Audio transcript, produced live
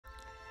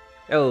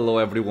Hello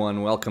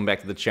everyone, welcome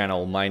back to the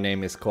channel. My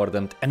name is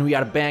Cordant and we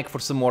are back for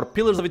some more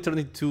Pillars of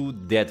Eternity 2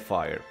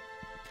 Deadfire.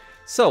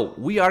 So,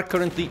 we are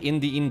currently in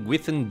the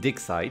Engwithan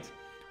Digsite,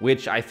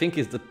 which I think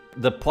is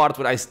the part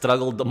where I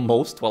struggled the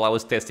most while I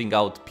was testing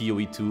out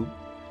PoE2.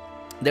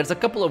 There's a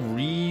couple of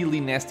really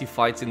nasty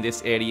fights in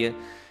this area,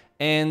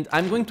 and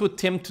I'm going to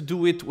attempt to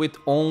do it with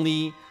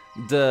only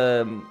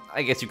the,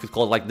 I guess you could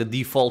call it like the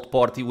default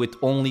party with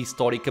only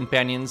story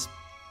companions.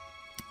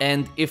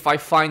 And if I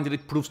find that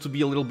it proves to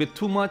be a little bit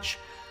too much,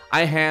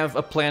 I have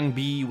a plan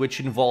B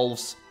which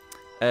involves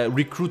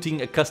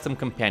recruiting a custom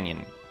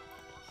companion.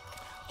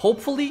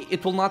 Hopefully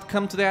it will not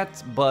come to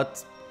that,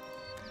 but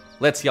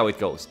let's see how it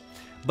goes.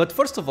 But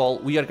first of all,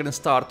 we are going to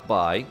start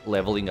by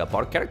leveling up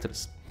our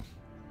characters.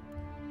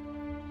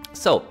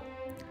 So,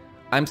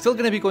 I'm still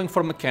going to be going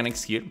for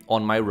mechanics here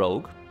on my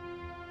rogue.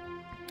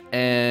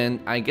 And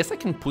I guess I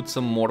can put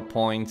some more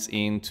points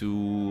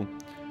into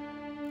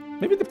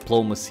maybe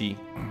diplomacy.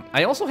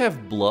 I also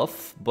have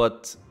bluff,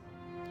 but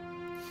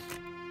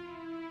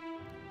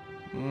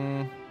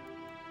yeah,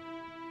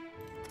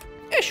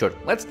 sure.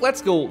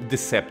 Let's go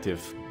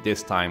deceptive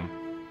this time.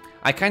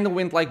 I kind of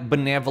went like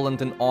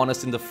benevolent and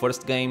honest in the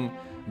first game,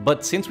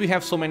 but since we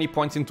have so many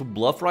points into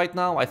bluff right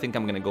now, I think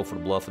I'm gonna go for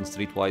bluff and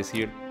streetwise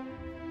here.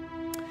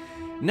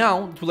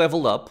 Now, to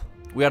level up,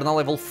 we are now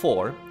level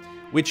 4,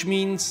 which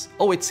means...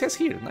 Oh, it says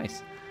here,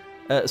 nice.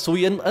 So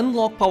we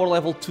unlock power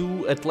level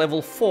 2 at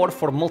level 4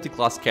 for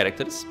multi-class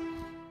characters.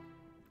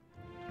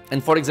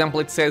 And for example,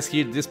 it says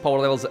here this power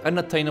level is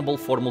unattainable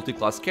for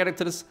multi-class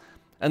characters,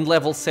 and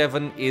level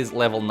 7 is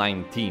level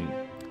 19.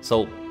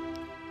 So,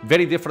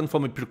 very different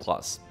from a pure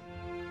class.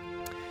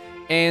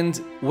 And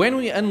when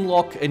we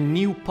unlock a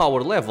new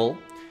power level,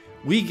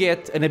 we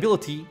get an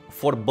ability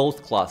for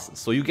both classes.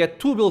 So you get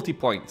 2 ability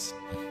points.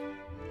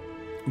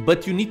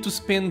 But you need to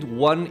spend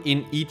 1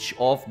 in each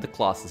of the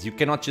classes. You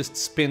cannot just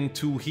spend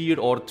 2 here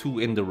or 2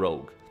 in the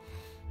rogue.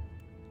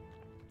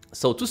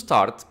 So to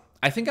start,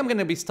 I think I'm going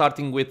to be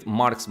starting with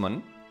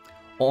Marksman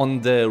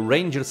on the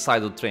Ranger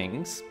side of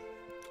things.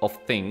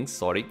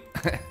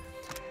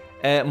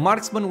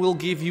 Marksman will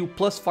give you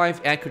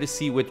 +5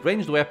 accuracy with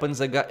ranged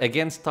weapons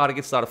against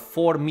targets that are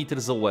 4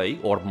 meters away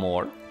or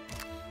more.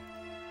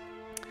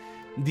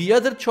 The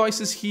other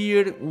choices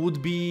here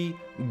would be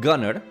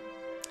Gunner,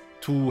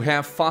 to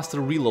have faster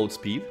reload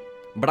speed,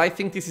 but I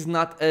think this is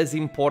not as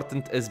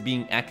important as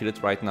being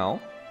accurate right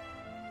now.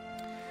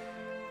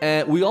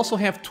 We also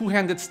have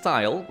Two-Handed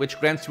Style, which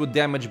grants you a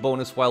damage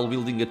bonus while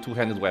wielding a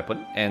two-handed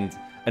weapon, and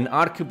an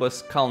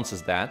arquebus counts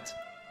as that.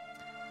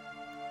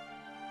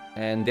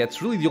 And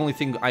that's really the only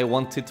thing I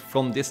wanted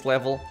from this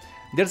level.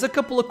 There's a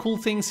couple of cool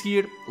things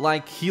here,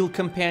 like Heal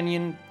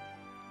Companion,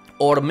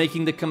 or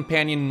making the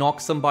companion knock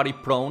somebody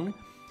prone.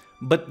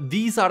 But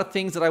these are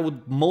things that I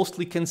would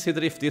mostly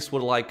consider if this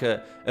were like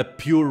a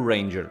pure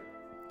ranger.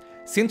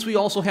 Since we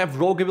also have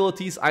rogue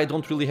abilities, I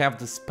don't really have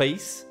the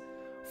space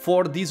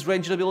for these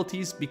ranger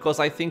abilities, because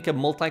I think a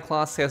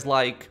multi-class has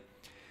like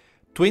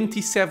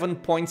 27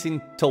 points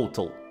in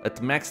total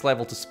at max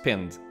level to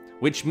spend,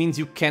 which means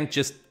you can't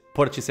just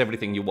purchase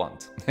everything you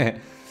want.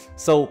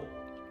 So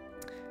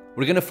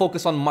we're gonna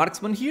focus on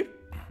Marksman here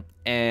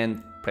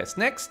and press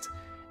next.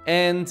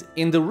 And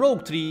in the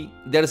rogue tree,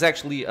 there's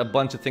actually a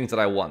bunch of things that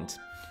I want.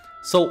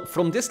 So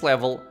from this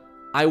level,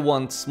 I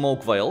want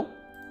Smoke Veil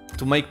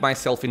to make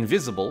myself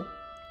invisible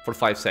for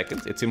 5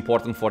 seconds. It's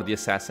important for the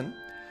assassin.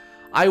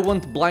 I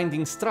want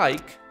Blinding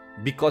Strike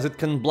because it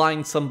can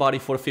blind somebody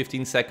for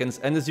 15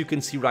 seconds. And as you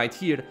can see right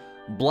here,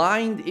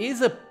 blind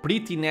is a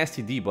pretty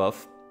nasty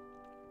debuff.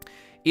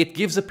 It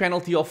gives a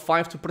penalty of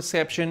 5 to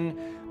perception,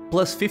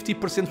 plus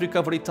 50%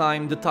 recovery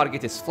time. The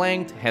target is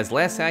flanked, has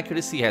less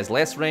accuracy, has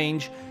less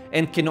range,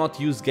 and cannot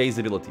use gaze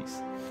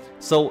abilities.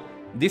 So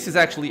this is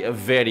actually a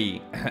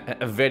very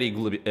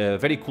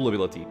cool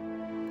ability.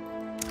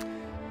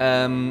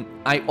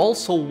 I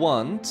also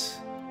want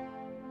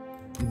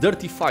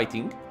Dirty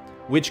Fighting,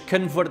 which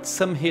converts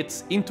some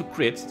hits into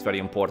crits. It's very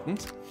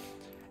important.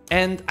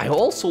 And I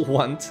also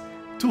want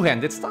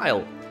Two-Handed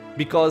Style,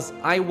 because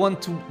I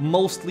want to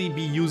mostly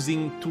be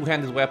using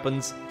two-handed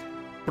weapons.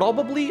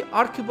 Probably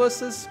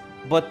arquebuses,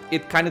 but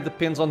it kind of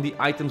depends on the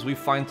items we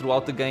find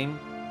throughout the game.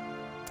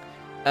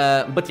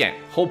 But yeah,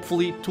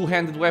 hopefully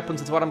two-handed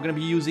weapons is what I'm going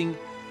to be using.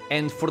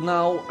 And for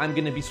now, I'm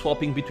going to be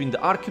swapping between the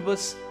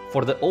arquebus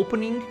for the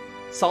opening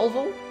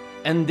salvo,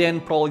 and then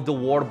probably the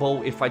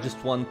warbow if I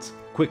just want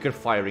quicker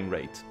firing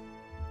rate.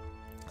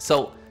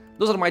 So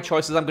those are my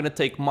choices. I'm going to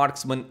take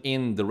Marksman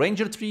in the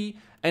Ranger tree,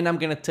 and I'm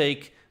going to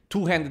take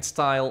Two-Handed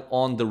Style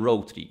on the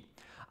rogue tree.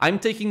 I'm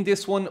taking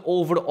this one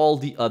over all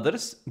the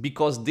others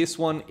because this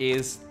one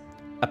is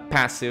a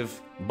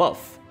passive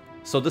buff.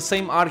 So the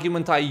same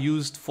argument I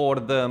used for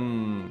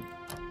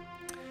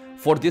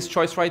this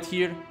choice right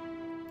here.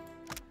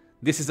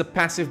 This is a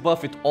passive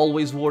buff, it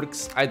always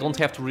works. I don't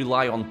have to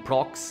rely on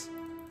procs.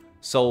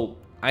 So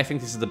I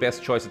think this is the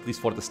best choice, at least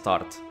for the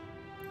start.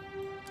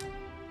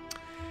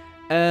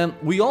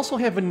 We also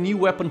have a new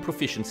weapon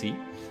proficiency.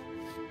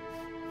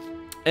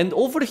 And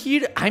over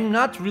here, I'm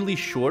not really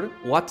sure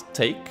what to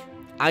take.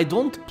 I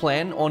don't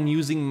plan on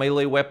using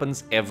melee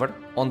weapons ever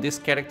on this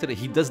character.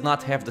 He does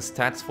not have the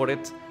stats for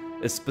it,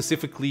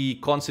 specifically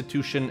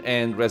Constitution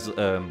and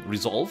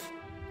Resolve.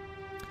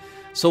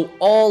 So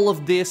all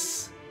of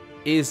this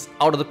is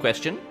out of the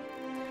question.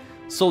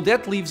 So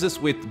that leaves us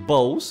with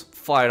bows,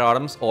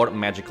 firearms, or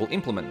magical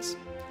implements.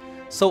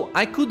 So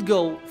I could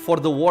go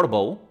for the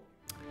warbow,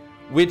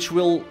 which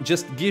will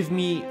just give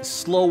me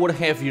slower,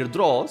 heavier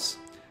draws.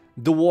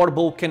 The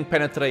warbow can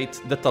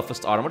penetrate the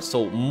toughest armor,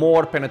 so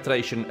more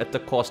penetration at the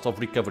cost of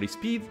recovery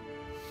speed.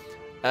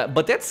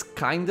 But that's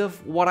kind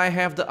of what I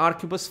have the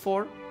arquebus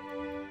for.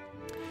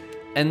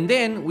 And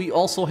then we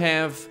also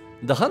have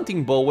the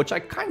hunting bow, which I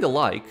kind of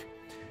like,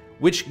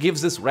 which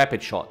gives us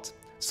rapid shot.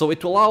 So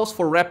it allows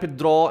for rapid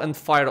draw and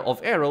fire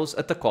of arrows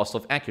at the cost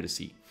of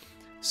accuracy.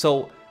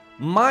 So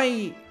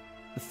my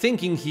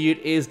thinking here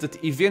is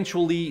that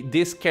eventually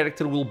this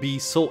character will be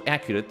so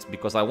accurate,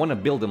 because I want to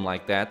build him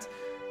like that,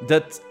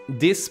 that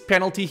this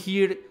penalty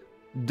here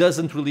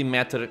doesn't really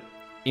matter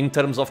in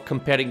terms of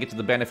comparing it to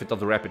the benefit of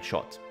the rapid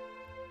shot.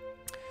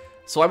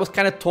 So I was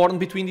kind of torn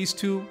between these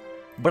two,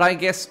 but I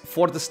guess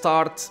for the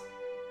start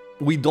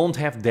we don't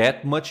have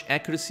that much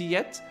accuracy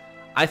yet.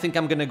 I think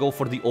I'm gonna go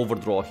for the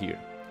overdraw here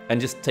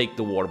and just take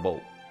the warbow.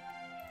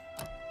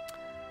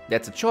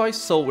 That's a choice,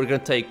 so we're gonna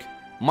take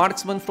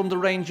marksman from the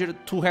ranger,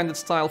 two-handed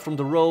style from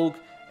the rogue,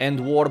 and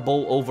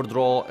warbow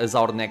overdraw as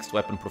our next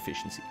weapon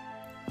proficiency.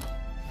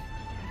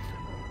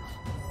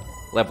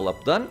 Level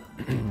up done.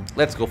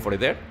 Let's go for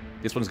it there.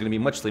 This one's gonna be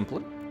much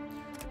simpler.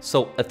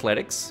 So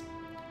athletics.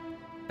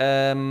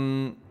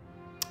 I'm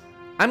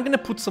gonna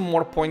put some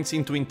more points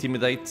into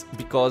intimidate,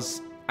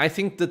 because I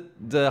think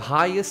that the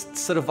highest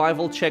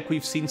survival check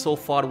we've seen so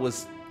far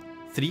was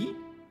 3,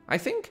 I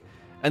think,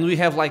 and we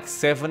have like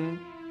 7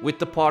 with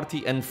the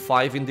party and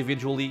 5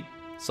 individually.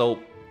 So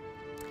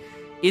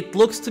it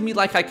looks to me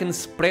like I can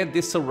spread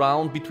this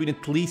around between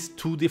at least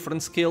 2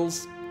 different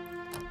skills.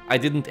 I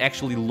didn't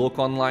actually look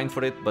online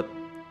for it, but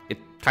it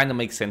kind of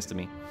makes sense to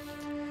me.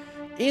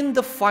 In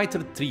the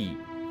fighter tree,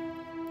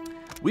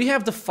 we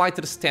have the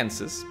fighter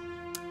stances,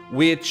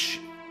 which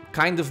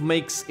kind of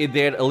makes it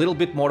there a little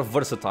bit more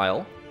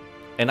versatile,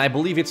 and I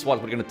believe it's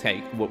what we're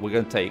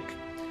gonna take.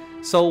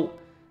 So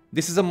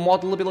this is a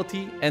model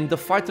ability, and the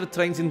fighter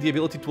trains in the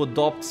ability to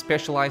adopt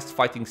specialized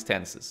fighting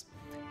stances.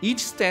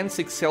 Each stance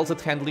excels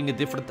at handling a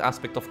different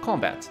aspect of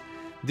combat.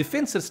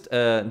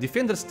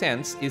 Defender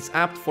stance is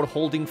apt for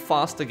holding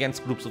fast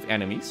against groups of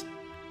enemies.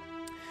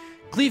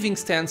 Cleaving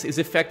stance is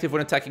effective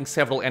when attacking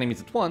several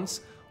enemies at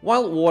once,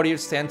 while warrior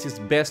stance is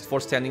best for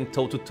standing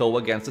toe-to-toe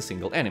against a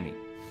single enemy.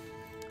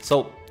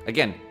 So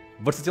again,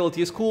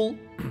 versatility is cool.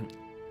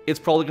 It's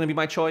probably going to be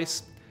my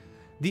choice.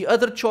 The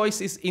other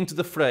choice is Into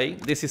the Fray.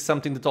 This is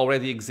something that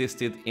already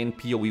existed in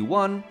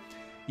PoE1.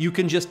 You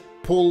can just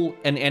pull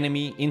an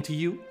enemy into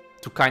you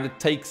to kind of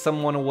take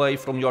someone away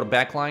from your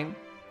backline.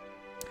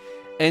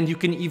 And you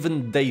can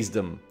even daze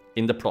them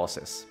in the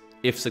process,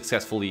 if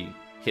successfully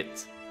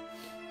hit.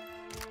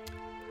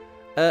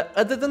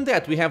 Other than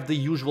that, we have the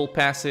usual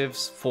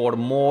passives for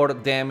more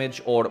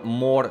damage or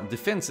more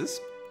defenses.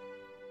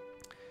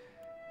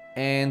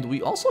 And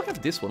we also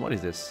have this one. What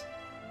is this?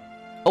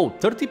 Oh,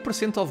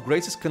 30% of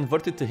graces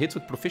converted to hits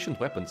with proficient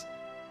weapons.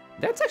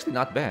 That's actually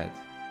not bad.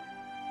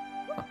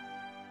 Huh.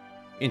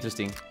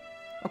 Interesting.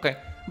 Okay.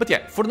 But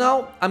yeah, for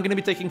now, I'm gonna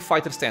be taking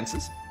fighter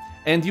stances.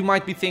 And you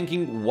might be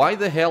thinking, why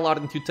the hell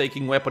aren't you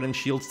taking weapon and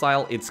shield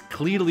style? It's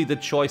clearly the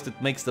choice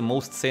that makes the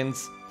most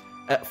sense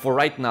for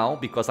right now,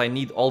 because I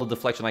need all the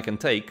deflection I can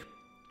take.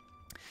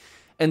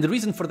 And the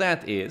reason for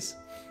that is,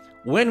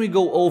 when we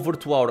go over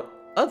to our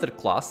other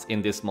class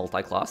in this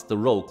multi-class, the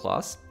rogue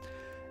class,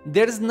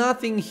 there's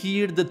nothing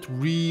here that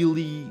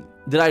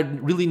I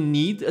really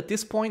need at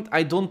this point.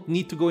 I don't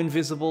need to go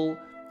invisible,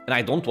 and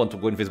I don't want to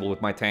go invisible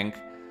with my tank.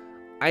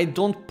 I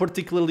don't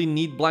particularly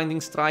need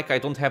Blinding Strike, I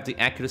don't have the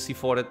accuracy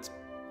for it.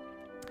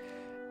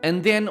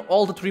 And then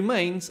all that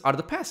remains are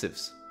the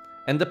passives.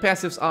 And the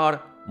passives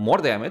are more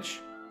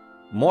damage,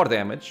 more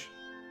damage,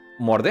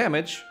 more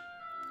damage,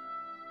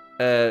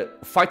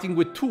 fighting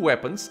with 2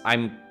 weapons.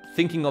 I'm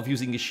thinking of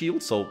using a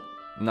shield, so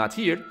not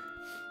here.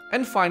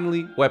 And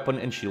finally, weapon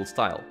and shield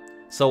style.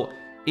 So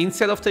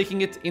instead of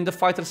taking it in the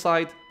fighter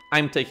side,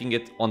 I'm taking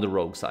it on the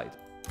rogue side.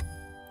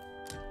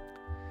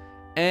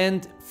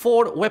 And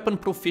for weapon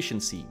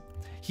proficiency,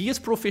 he is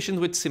proficient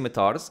with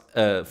scimitars,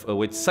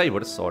 with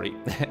sabers, sorry,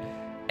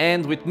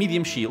 and with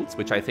medium shields,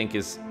 which I think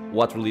is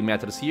what really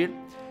matters here.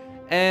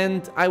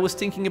 And I was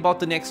thinking about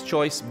the next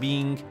choice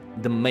being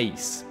the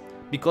mace,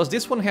 because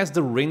this one has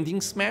the rending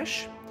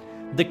smash.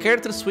 The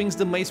character swings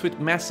the mace with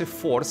massive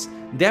force,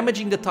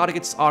 damaging the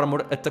target's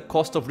armor at the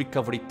cost of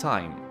recovery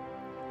time.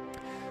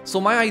 So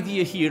my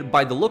idea here,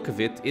 by the look of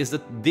it, is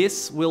that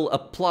this will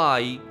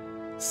apply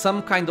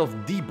some kind of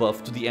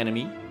debuff to the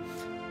enemy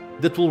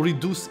that will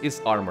reduce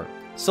his armor.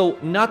 So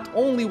not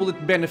only will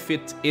it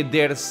benefit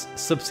Eder's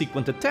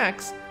subsequent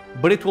attacks,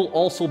 but it will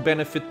also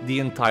benefit the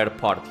entire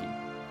party.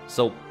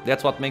 So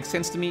that's what makes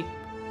sense to me.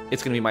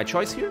 It's gonna be my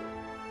choice here.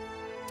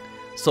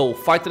 So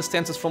fighter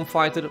stances from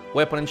fighter,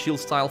 weapon and shield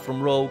style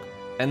from rogue,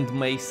 and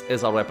Mace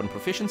as our weapon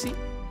proficiency.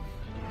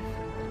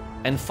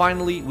 And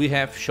finally, we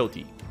have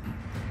Shoti.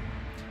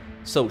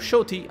 So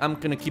Shoti, I'm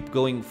gonna keep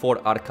going for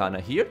Arcana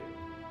here.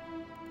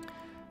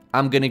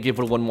 I'm gonna give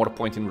her 1 more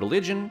point in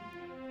Religion,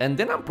 and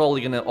then I'm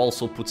probably gonna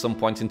also put some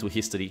points into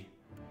History,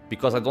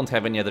 because I don't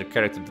have any other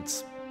character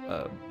that's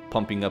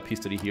pumping up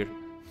History here.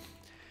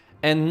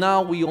 And now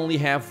we only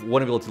have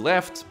 1 ability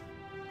left.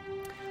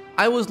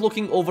 I was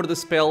looking over the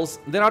spells.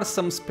 There are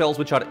some spells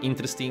which are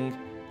interesting,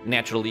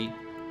 naturally,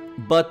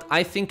 but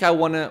I think I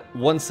wanna,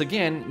 once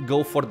again,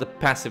 go for the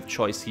passive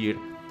choice here.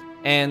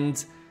 And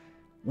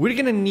we're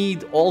gonna need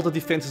all the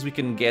defenses we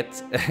can get,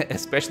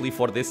 especially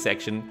for this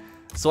section.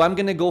 So I'm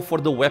gonna go for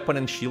the weapon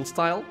and shield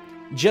style,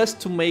 just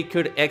to make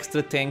her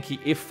extra tanky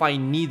if I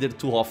need her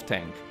to off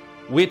tank,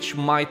 which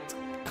might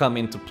come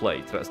into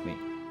play, trust me.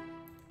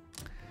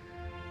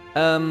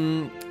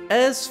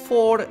 As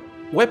for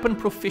weapon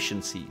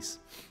proficiencies,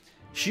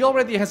 she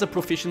already has a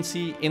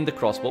proficiency in the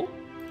crossbow,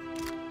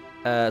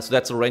 so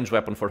that's a ranged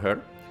weapon for her.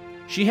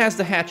 She has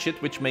the hatchet,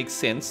 which makes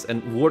sense and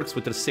works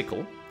with her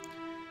sickle.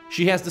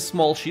 She has the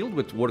small shield,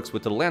 which works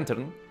with her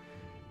lantern,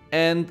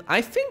 and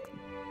I think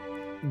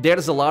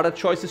there's a lot of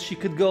choices she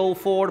could go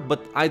for,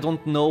 but I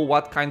don't know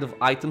what kind of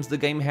items the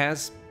game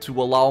has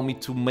to allow me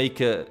to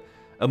make a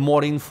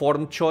more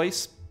informed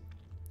choice.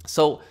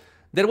 So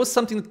there was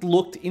something that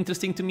looked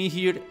interesting to me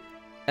here,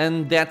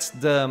 and that's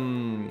the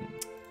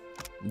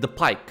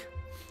pike.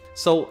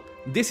 So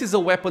this is a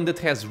weapon that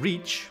has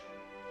reach,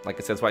 like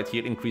it says right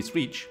here, increased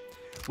reach,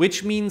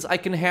 which means I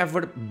can have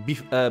her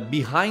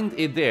behind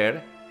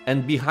Adair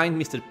and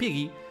behind Mr.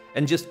 Piggy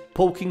and just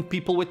poking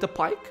people with the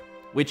pike,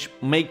 which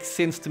makes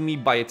sense to me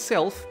by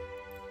itself.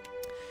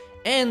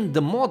 And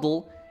the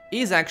model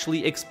is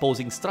actually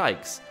exposing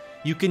strikes.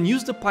 You can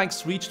use the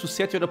pike's reach to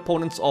set your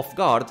opponents off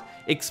guard,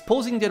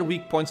 exposing their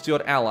weak points to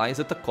your allies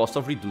at the cost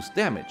of reduced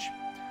damage.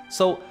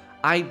 So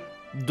I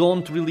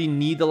don't really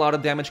need a lot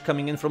of damage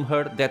coming in from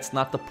her, that's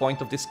not the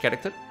point of this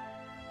character.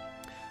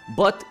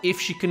 But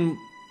if she can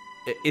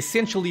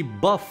essentially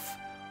buff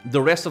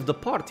the rest of the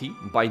party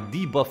by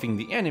debuffing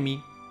the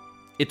enemy,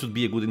 it would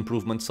be a good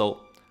improvement,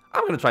 so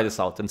I'm gonna try this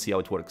out and see how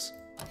it works.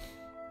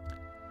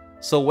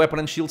 So weapon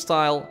and shield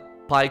style,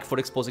 pike for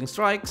exposing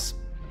strikes,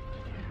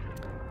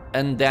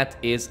 and that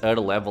is her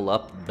level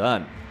up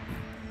done.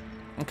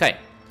 Okay,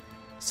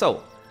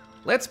 so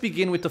let's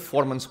begin with the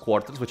Foreman's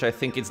Quarters, which I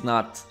think is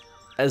not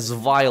as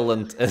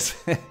violent as,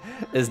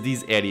 as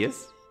these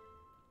areas.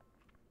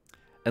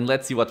 And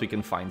let's see what we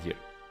can find here.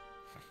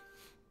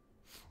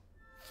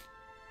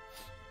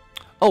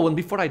 Oh, and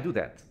before I do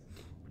that,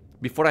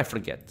 before I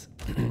forget,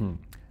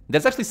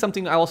 there's actually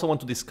something I also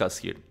want to discuss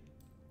here,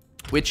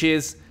 which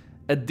is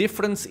a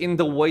difference in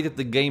the way that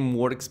the game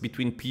works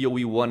between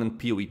PoE1 and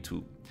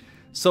PoE2.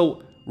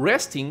 So,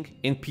 resting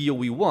in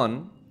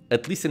PoE1,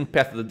 at least in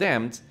Path of the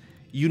Damned,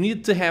 you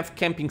need to have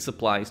camping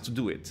supplies to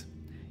do it.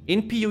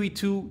 In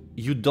PoE2,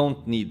 you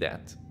don't need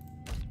that.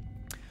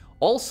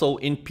 Also,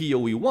 in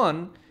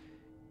PoE1,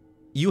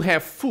 you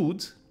have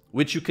food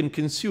which you can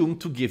consume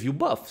to give you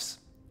buffs,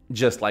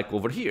 just like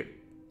over here.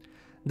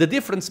 The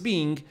difference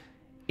being,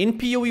 in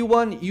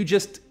PoE1, you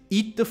just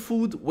eat the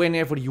food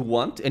whenever you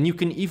want, and you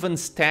can even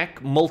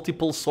stack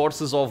multiple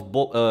sources of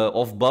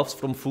buffs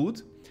from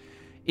food.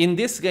 In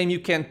this game, you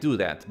can't do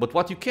that, but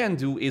what you can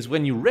do is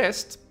when you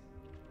rest,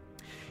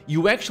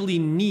 you actually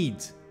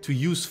need to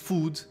use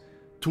food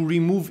to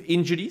remove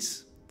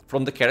injuries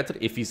from the character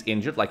if he's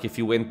injured, like if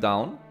he went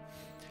down.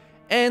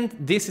 And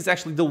this is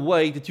actually the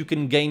way that you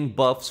can gain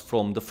buffs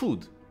from the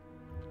food.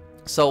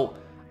 So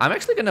I'm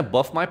actually gonna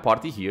buff my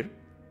party here.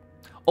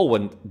 Oh,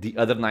 and the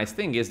other nice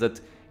thing is that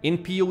in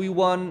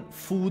PoE1,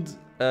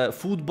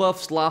 food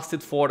buffs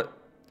lasted for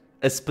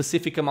a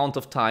specific amount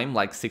of time,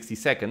 like 60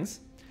 seconds.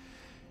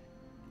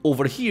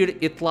 Over here,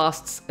 it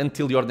lasts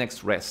until your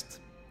next rest,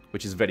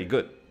 which is very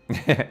good.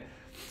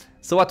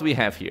 So what do we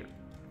have here?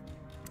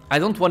 I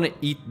don't want to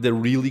eat the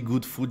really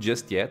good food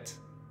just yet.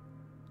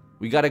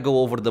 We gotta go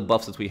over the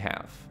buffs that we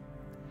have.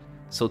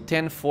 So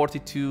 10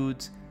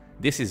 fortitude,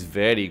 this is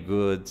very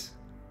good,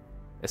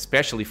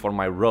 especially for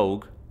my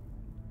rogue.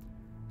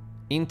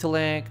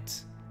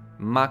 Intellect,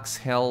 max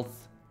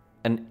health,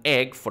 an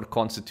egg for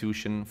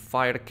constitution,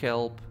 fire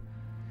kelp,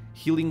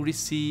 healing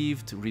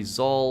received,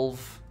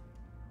 resolve,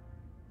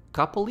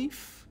 couple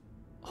leaf,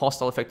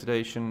 hostile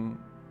effectuation,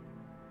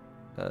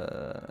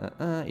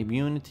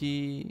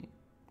 immunity,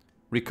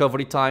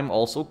 recovery time,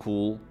 also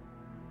cool.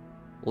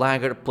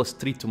 Lagger plus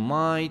 3 to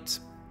might,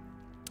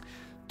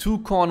 2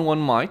 con 1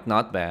 might,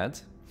 not bad,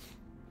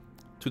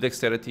 2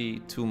 dexterity,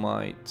 2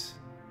 might,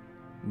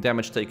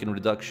 damage taken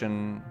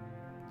reduction,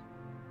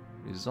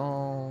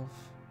 resolve,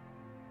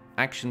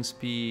 action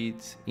speed,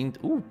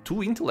 ooh,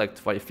 2 intellect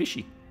via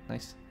fishy,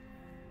 nice,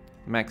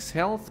 max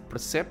health,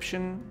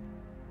 perception.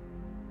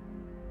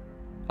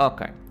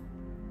 Okay,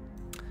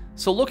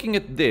 so looking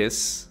at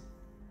this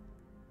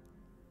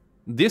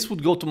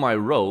would go to my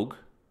rogue.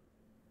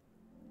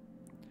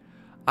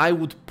 I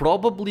would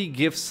probably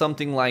give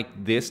something like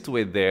this to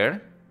it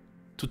there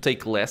to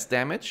take less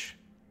damage,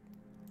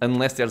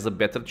 unless there's a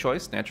better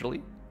choice,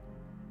 naturally.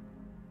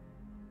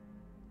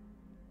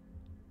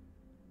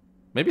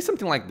 Maybe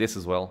something like this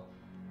as well.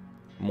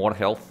 More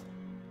health.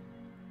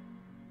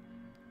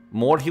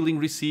 More healing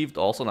received,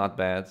 also not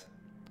bad.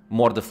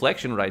 More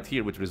deflection right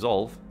here with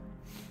resolve.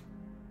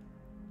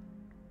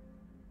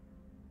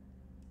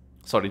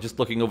 Sorry, just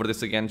looking over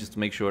this again just to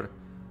make sure.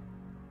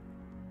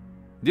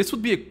 This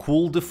would be a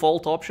cool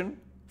default option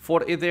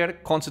for either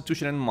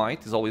Constitution and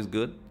Might is always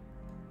good.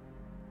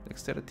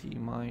 Dexterity,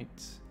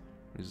 Might,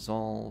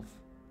 Resolve,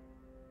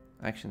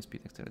 Action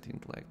Speed, Dexterity,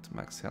 Intellect,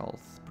 Max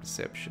Health,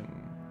 Perception.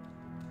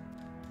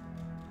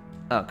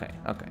 Okay,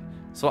 okay.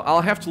 So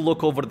I'll have to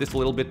look over this a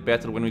little bit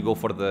better when we go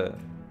for the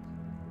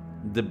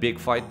big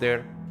fight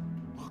there.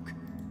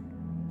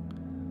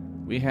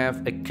 We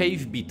have a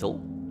cave beetle,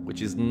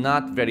 which is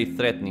not very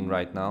threatening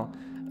right now,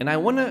 and I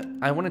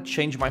wanna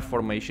change my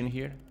formation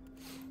here.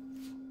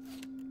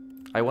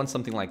 I want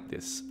something like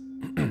this.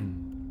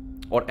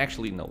 Or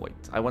actually, no,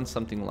 wait. I want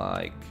something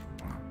like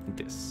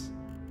this.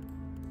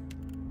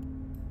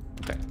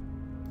 Okay.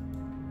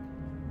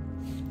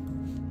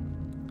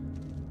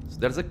 So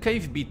there's a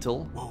cave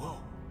beetle. Whoa,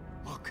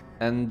 look.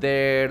 And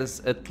there's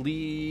at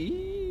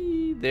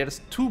least...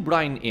 There's 2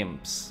 brine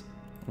imps.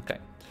 Okay.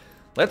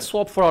 Let's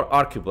swap for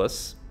our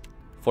arquebus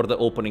for the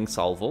opening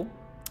salvo.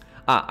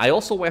 Ah, I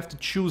also have to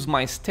choose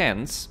my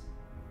stance.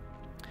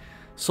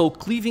 So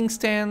cleaving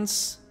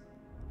stance...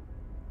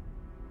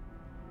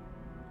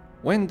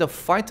 When the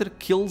fighter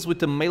kills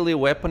with a melee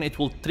weapon, it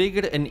will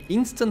trigger an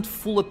instant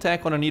full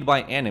attack on a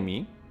nearby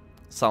enemy.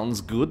 Sounds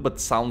good, but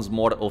sounds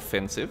more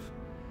offensive.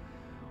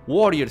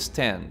 Warrior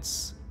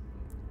stance.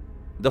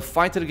 The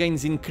fighter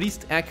gains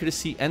increased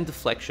accuracy and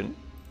deflection.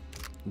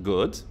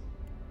 Good.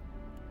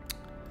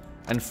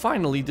 And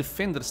finally,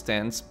 defender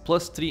stance.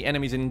 +3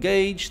 enemies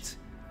engaged.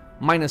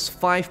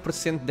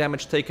 -5%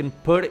 damage taken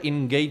per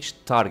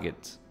engaged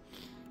target.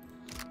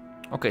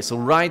 Okay, so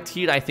right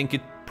here I think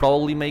it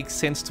probably makes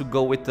sense to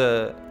go with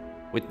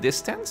this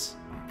stance.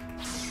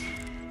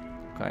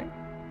 Okay.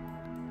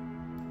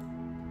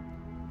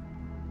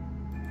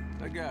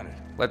 I got it.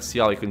 Let's see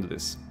how we can do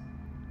this.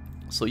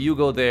 So you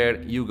go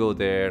there, you go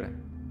there.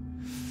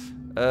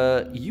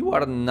 You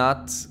are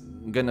not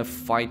gonna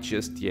fight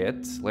just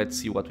yet. Let's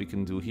see what we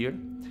can do here.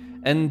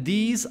 And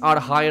these are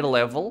higher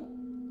level,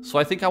 so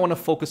I think I want to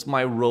focus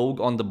my rogue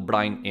on the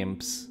brine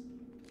imps.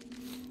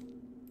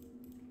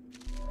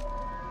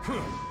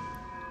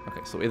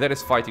 Okay, so Eder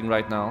is fighting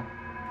right now.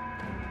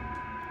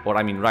 Or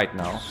I mean right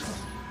now.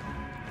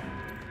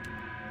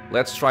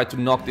 Let's try to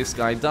knock this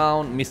guy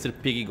down. Mr.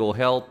 Piggy, go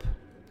help.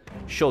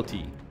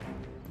 Shoti,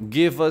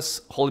 give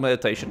us Holy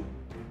Meditation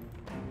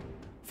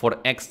for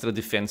extra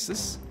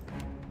defenses.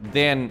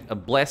 Then a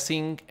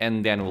Blessing,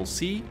 and then we'll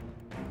see.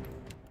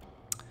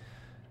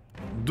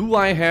 Do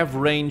I have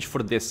range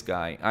for this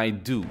guy? I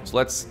do. So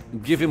let's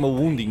give him a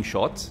wounding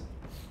shot.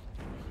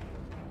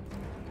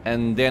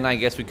 And then I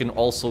guess we can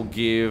also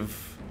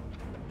give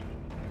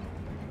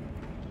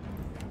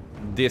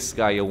this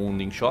guy a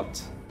wounding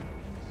shot.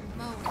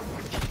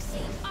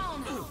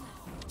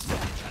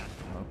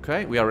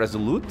 Okay, we are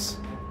resolute.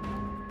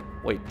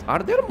 Wait, are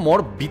there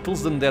more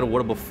beetles than there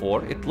were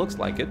before? It looks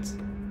like it.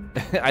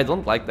 I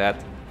don't like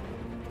that.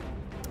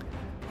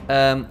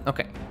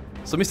 Okay,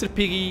 so Mr.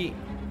 Piggy,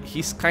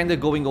 he's kind of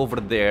going over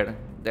there.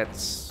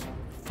 That's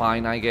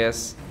fine, I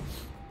guess.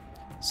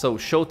 So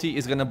Shoti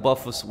is gonna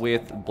buff us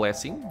with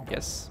Blessing,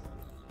 yes.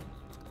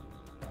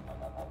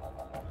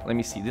 Let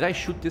me see, did I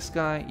shoot this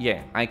guy?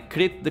 Yeah, I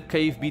crit the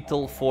cave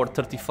beetle for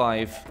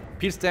 35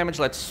 pierce damage.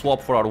 Let's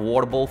swap for our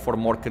warbow for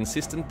more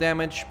consistent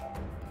damage.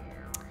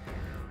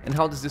 And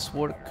how does this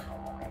work?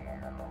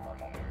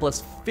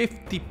 Plus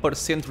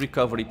 50%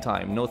 recovery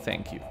time, no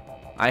thank you.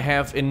 I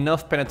have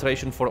enough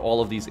penetration for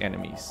all of these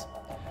enemies.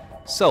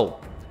 So,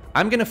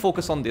 I'm gonna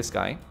focus on this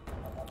guy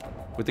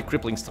with the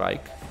crippling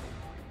strike.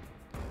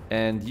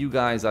 And you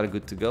guys are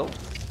good to go.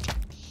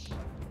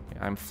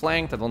 I'm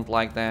flanked, I don't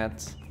like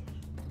that.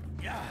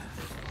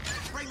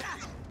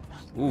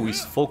 Ooh,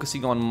 he's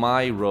focusing on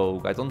my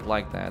rogue. I don't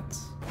like that.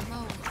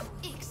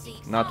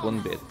 Not one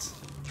bit.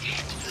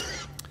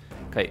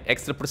 Okay,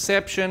 extra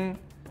perception.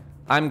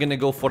 I'm gonna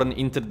go for an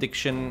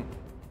interdiction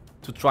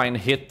to try and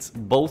hit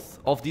both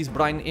of these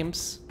brine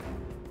imps.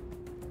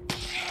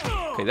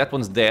 Okay, that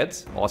one's dead.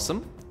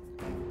 Awesome.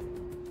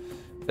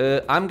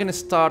 I'm gonna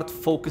start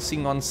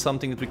focusing on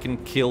something that we can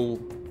kill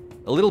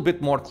a little bit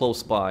more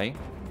close by.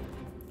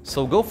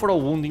 So go for a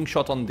wounding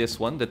shot on this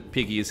one that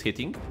Piggy is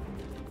hitting.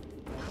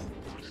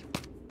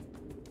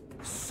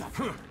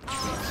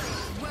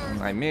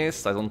 I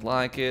missed, I don't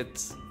like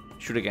it.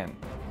 Shoot again.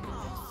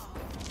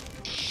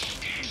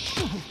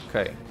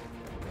 Okay.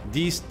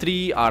 These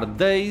 3 are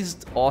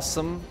dazed.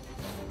 Awesome.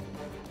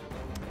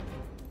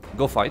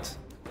 Go fight.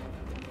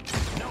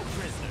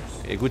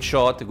 Okay, good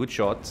shot, a good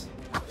shot.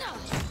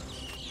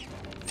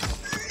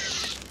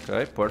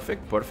 Okay,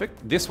 perfect,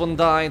 perfect. This one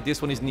died,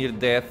 this one is near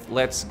death.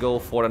 Let's go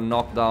for a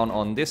knockdown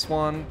on this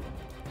one.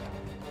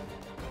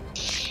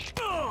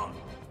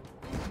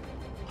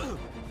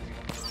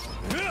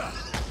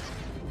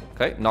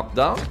 Okay,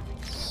 knockdown.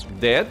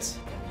 Dead.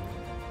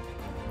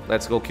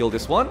 Let's go kill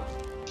this one.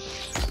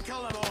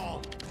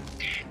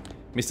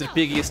 Mr.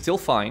 Piggy is still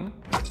fine.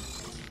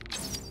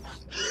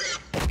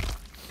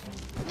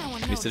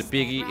 Mr.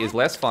 Piggy is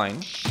less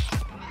fine.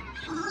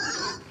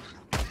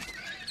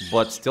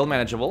 But still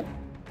manageable.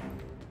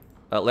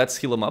 Let's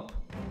heal him up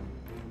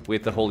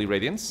with the Holy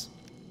Radiance.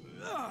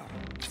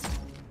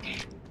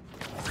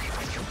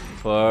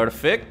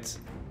 Perfect.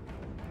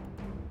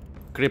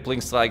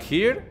 Crippling Strike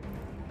here.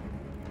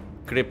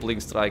 Crippling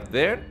Strike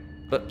there.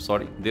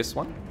 Sorry, this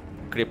one.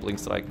 Crippling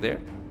Strike there.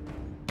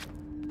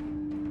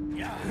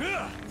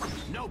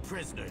 No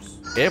prisoners.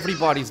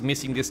 Everybody's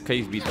missing this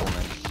cave beetle,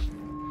 man.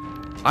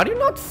 Are you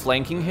not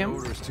flanking him?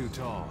 Order's too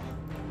tall.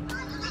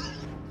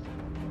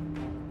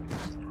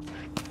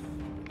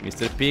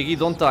 Mr. Piggy,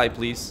 don't die,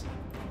 please.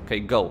 Okay,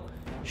 go.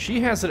 She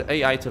has her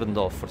AI turned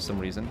off for some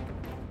reason.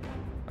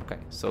 Okay,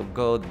 so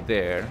go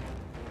there.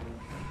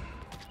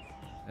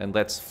 And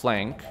let's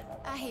flank.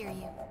 I hear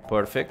you.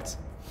 Perfect.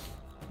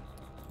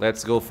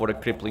 Let's go for the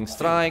crippling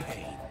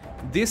strike.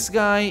 This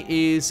guy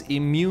is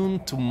immune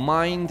to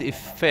mind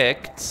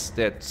effects.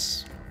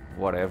 That's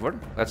whatever.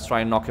 Let's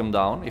try and knock him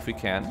down if we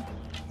can.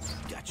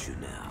 Got you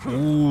now.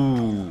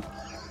 Ooh.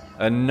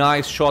 A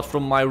nice shot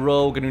from my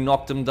rogue and we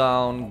knocked him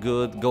down.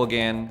 Good. Go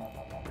again.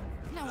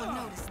 No one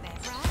noticed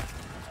that,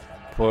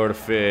 right?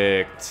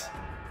 Perfect.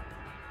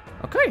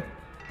 Okay.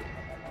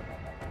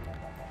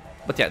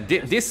 But yeah,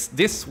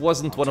 this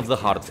wasn't one of the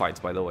hard fights,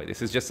 by the way.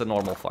 This is just a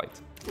normal fight.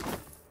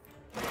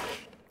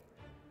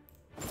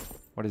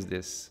 What is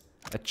this?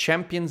 A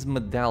champion's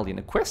medallion.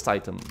 A quest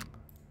item.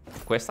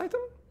 Quest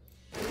item?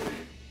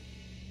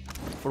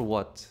 For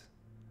what?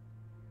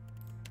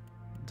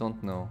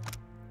 Don't know.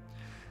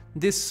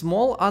 This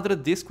small other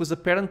disc was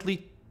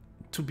apparently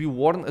to be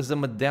worn as a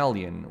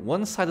medallion.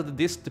 One side of the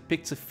disc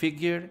depicts a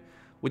figure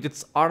with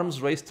its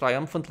arms raised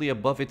triumphantly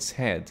above its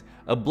head,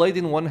 a blade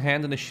in one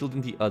hand and a shield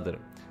in the other.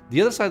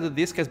 The other side of the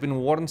disc has been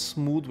worn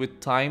smooth with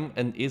time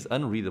and is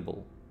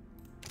unreadable.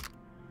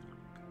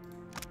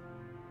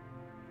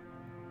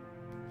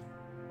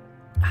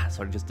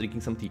 Sorry, just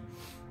drinking some tea.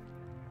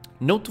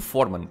 Note to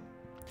Foreman.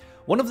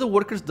 One of the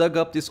workers dug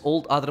up this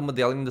old other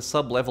medallion in the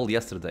sub-level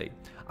yesterday.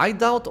 I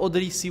doubt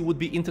Odrisi would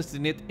be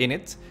interested in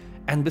it,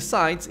 and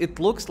besides, it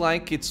looks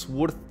like it's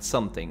worth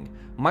something.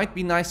 Might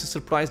be nice to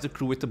surprise the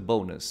crew with a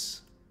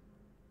bonus.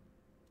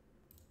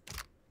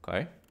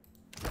 Okay.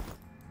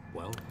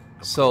 Well,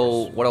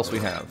 so, what else we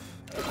have?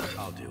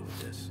 I'll deal with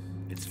this.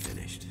 It's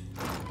finished.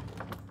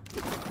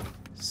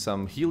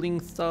 Some healing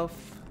stuff.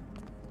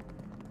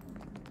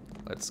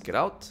 Let's get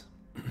out.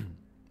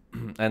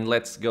 And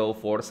let's go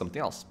for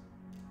something else.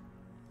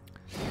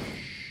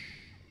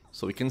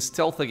 So we can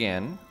stealth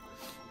again.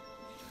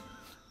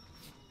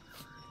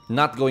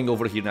 Not going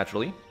over here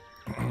naturally.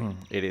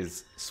 It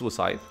is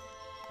suicide.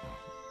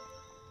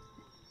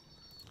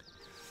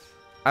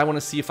 I want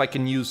to see if I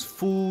can use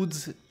food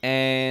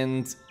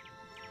and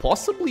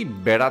possibly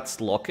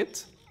Berat's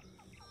locket.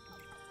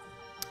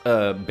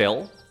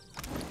 Bell.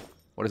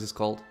 What is this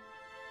called?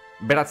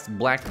 Berat's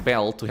black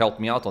bell to help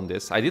me out on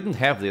this. I didn't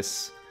have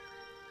this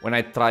when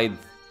I tried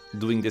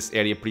doing this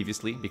area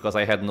previously because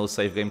I had no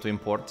save game to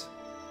import.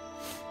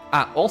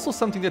 Also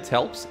something that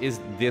helps is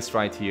this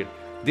right here.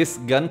 This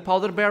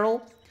gunpowder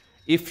barrel,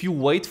 if you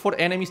wait for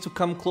enemies to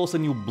come close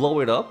and you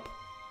blow it up,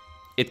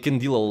 it can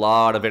deal a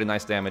lot of very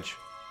nice damage.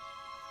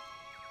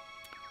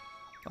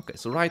 Okay,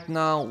 so right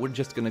now we're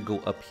just gonna go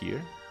up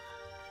here.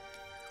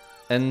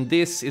 And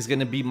this is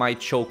gonna be my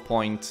choke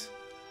point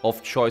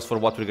of choice for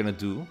what we're gonna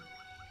do.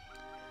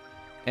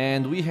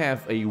 And we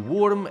have a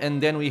worm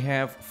and then we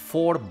have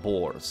 4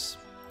 boars.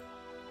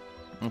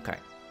 Okay.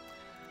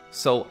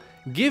 So,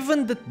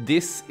 given that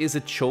this is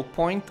a choke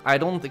point, I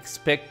don't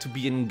expect to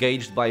be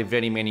engaged by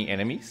very many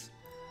enemies.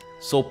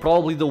 So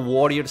probably the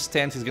warrior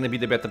stance is going to be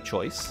the better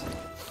choice.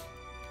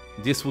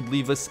 This would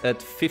leave us at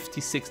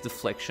 56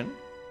 deflection.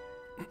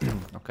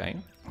 Okay.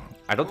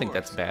 I don't think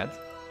that's bad.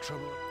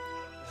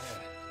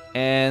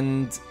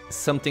 And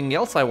something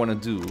else I want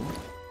to do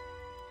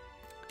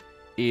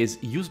is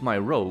use my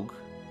rogue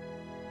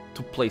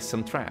to place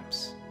some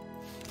traps.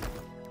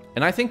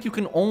 And I think you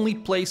can only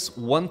place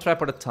 1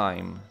 trap at a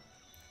time.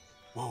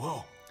 Whoa,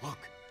 whoa, look.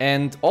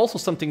 And also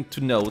something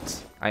to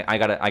note, I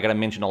gotta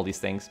mention all these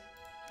things.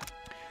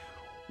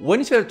 When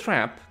you set a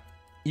trap,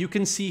 you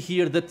can see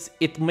here that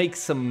it makes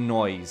some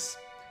noise.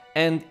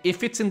 And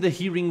if it's in the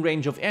hearing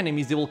range of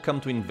enemies, they will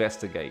come to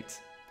investigate.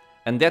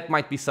 And that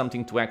might be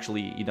something to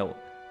actually, you know,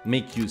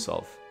 make use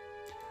of.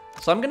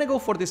 So I'm gonna go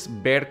for this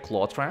bear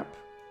claw trap.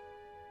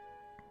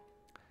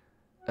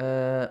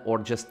 Or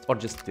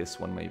just this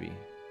one maybe.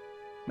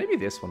 Maybe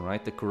this one,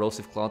 right? The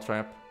corrosive claw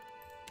trap.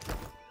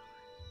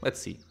 Let's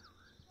see.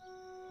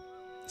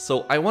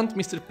 So I want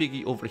Mr.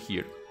 Piggy over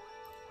here.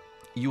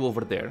 You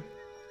over there.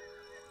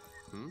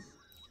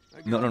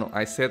 No.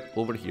 I said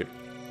over here.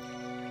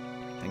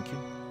 Thank you.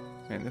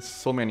 Man, there's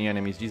so many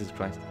enemies. Jesus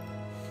Christ.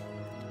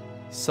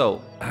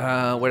 So,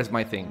 where's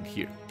my thing?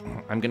 Here.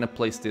 I'm gonna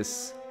place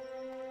this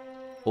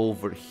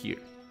over here.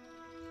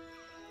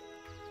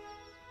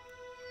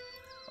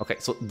 Okay,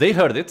 so they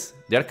heard it.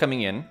 They're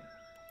coming in.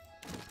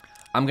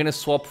 I'm gonna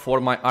swap for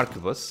my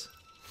arquebus.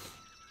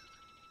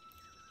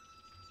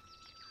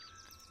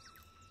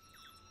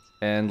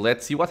 And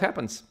let's see what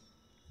happens.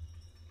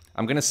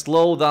 I'm gonna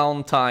slow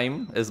down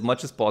time as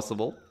much as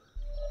possible.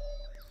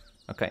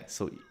 Okay,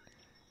 so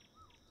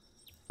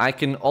I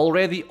can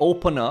already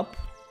open up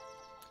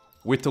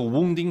with a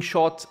wounding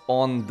shot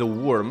on the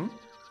worm.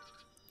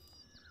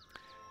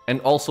 And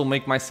also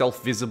make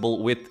myself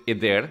visible with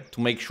Eder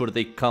to make sure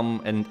they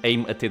come and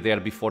aim at Eder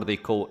before they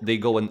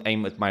go and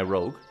aim at my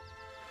rogue.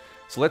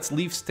 So let's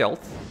leave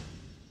stealth.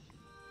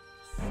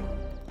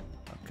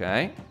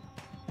 Okay.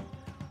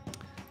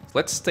 So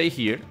let's stay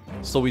here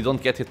so we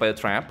don't get hit by the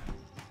trap.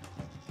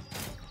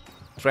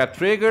 Trap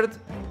triggered.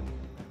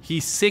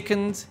 He's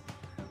sickened.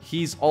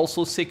 He's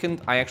also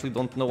sickened. I actually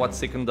don't know what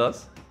sicken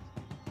does.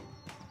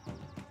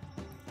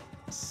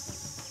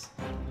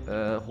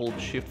 Hold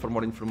shift for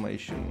more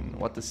information.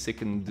 What does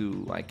sicken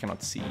do? I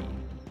cannot see.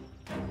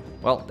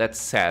 Well, that's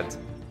sad.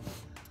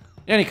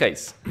 In any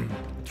case,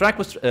 trap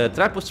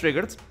was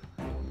triggered.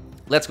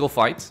 Let's go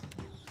fight.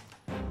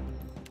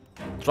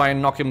 Try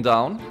and knock him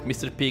down.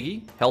 Mr.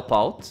 Piggy, help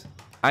out.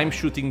 I'm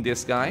shooting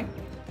this guy.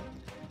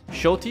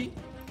 Shoti,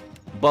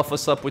 buff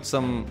us up with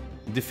some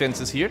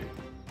defenses here.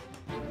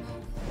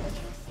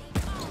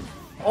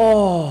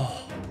 Oh!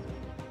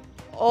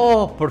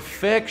 Oh,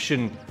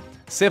 perfection!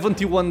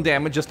 71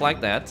 damage just like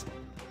that.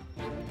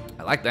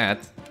 I like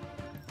that.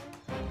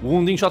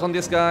 Wounding shot on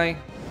this guy.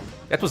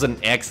 That was an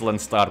excellent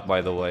start,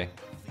 by the way.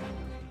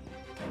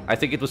 I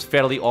think it was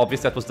fairly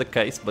obvious that was the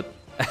case, but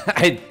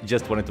I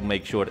just wanted to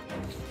make sure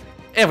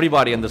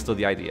everybody understood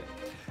the idea.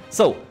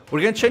 So, we're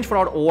gonna change for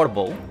our ore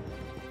bow.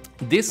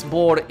 This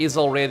boar is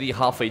already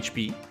half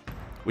HP,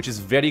 which is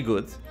very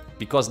good,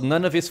 because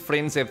none of his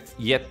friends have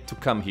yet to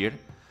come here.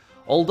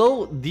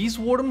 Although, these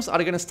worms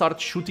are gonna start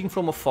shooting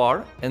from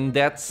afar, and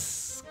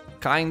that's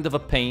kind of a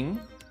pain.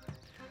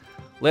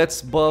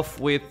 Let's buff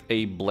with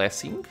a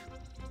blessing.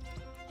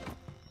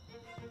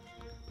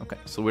 Okay,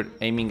 so we're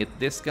aiming at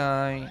this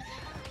guy.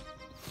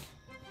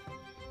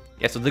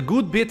 Yeah, so the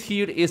good bit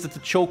here is that the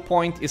choke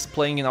point is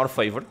playing in our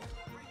favor.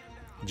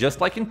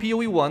 Just like in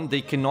PoE1, they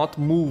cannot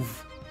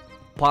move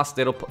past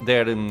their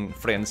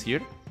friends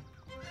here.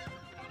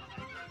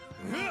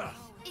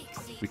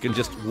 We can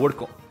just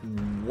work on...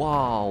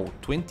 Wow,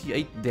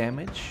 28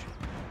 damage.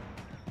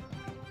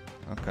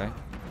 Okay.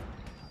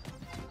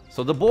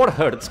 So the boar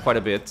hurts quite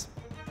a bit.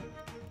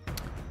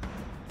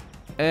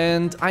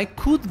 And I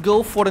could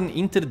go for an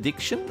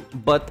interdiction,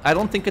 but I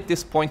don't think at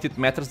this point it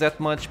matters that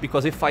much,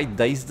 because if I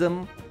daze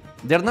them,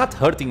 they're not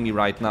hurting me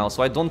right now,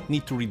 so I don't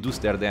need to reduce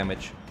their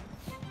damage.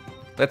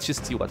 Let's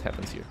just see what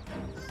happens here.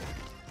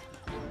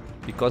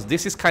 Because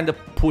this is kind of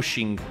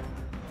pushing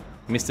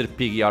Mr.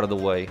 Piggy out of the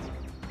way.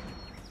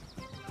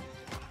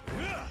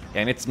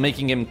 And it's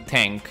making him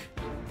tank,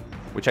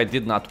 which I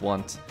did not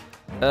want.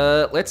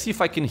 Let's see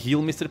if I can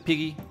heal Mr.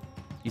 Piggy.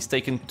 He's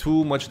taken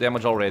too much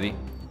damage already.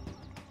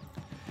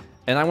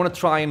 And I want to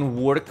try and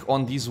work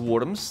on these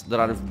worms that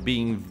are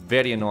being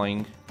very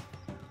annoying.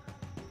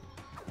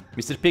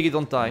 Mr. Piggy,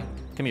 don't die.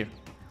 Come here.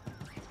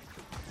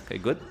 Okay,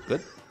 good,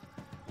 good.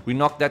 We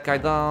knocked that guy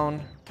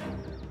down.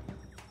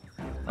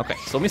 Okay,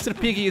 so Mr.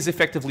 Piggy is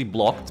effectively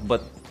blocked,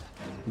 but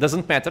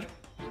doesn't matter.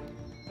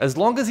 As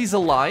long as he's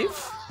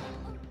alive,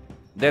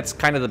 that's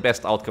kind of the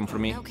best outcome for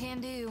me. No can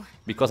do.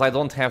 Because I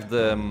don't have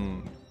the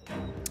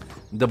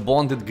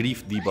bonded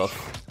grief debuff.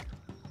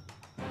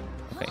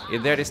 Okay,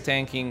 there is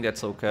tanking,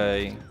 that's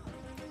okay.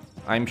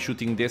 I'm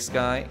shooting this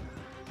guy.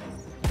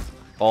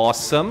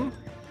 Awesome.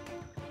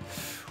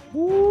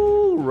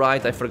 Ooh,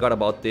 right, I forgot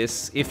about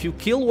this. If you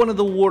kill one of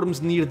the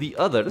worms near the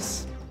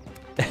others,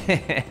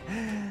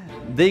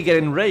 they get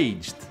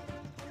enraged.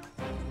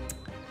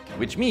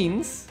 Which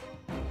means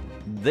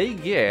they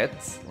get,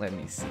 let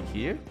me see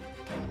here.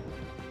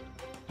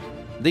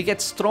 They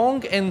get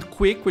strong and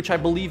quick, which I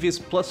believe is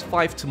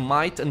 +5 to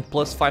might and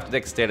 +5 to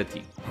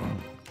dexterity.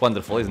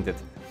 Wonderful, isn't it?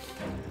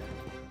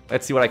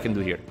 Let's see what I can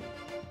do here.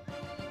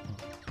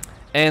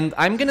 And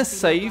I'm gonna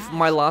save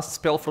my last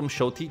spell from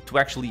Shoti to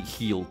actually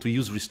heal, to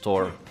use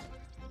Restore.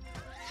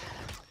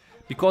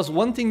 Because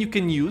one thing you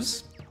can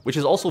use, which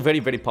is also very,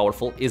 very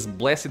powerful, is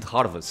Blessed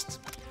Harvest.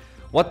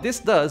 What this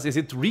does is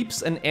it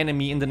reaps an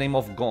enemy in the name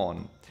of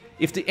Gone.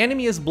 If the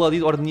enemy is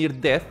bloodied or near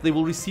death, they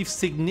will receive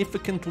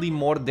significantly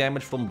more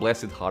damage from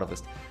Blessed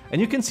Harvest.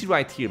 And you can see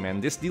right here, man,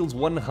 this deals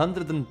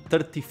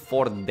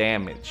 134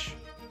 damage.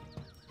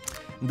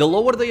 The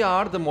lower they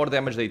are, the more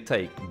damage they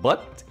take,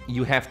 but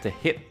you have to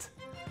hit,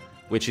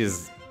 which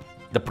is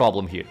the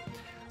problem here.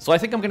 So I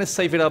think I'm gonna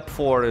save it up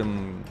for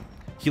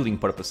healing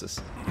purposes.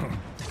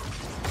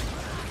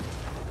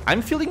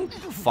 I'm feeling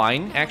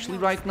fine actually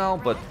right now,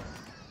 but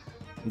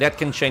that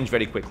can change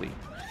very quickly.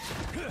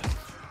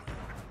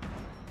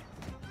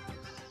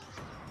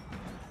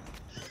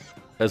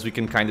 As we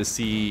can kind of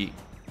see,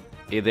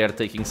 they're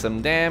taking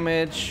some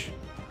damage.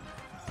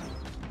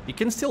 He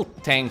can still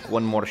tank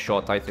one more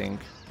shot, I think.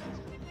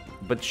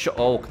 But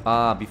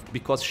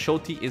because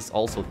Shoti is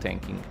also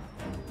tanking.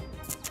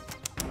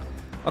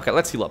 Okay,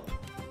 let's heal up.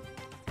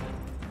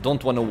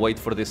 Don't want to wait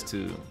for this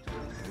to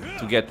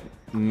get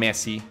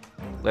messy.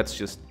 Let's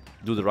just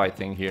do the right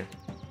thing here.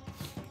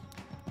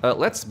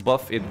 Let's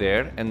buff it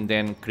there and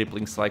then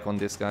Crippling Strike on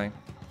this guy.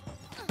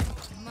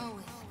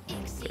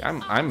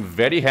 I'm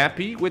very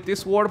happy with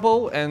this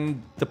Warbow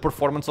and the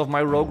performance of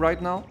my Rogue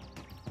right now.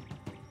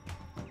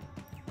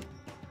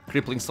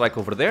 Crippling Strike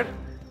over there.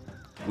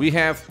 We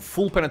have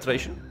full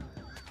penetration.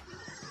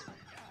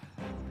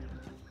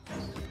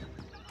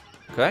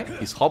 Okay,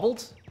 he's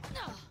hobbled.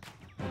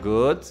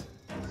 Good.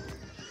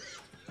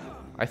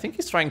 I think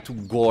he's trying to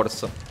gore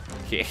some...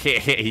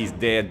 He's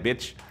dead,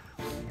 bitch.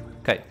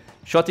 Okay,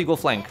 Shotty, go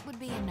flank.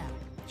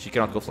 She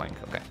cannot go flank,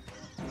 okay.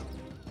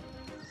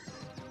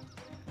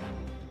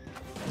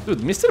 Dude,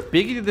 Mr.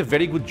 Piggy did a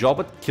very good job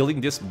at killing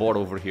this board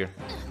over here.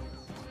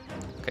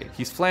 Okay,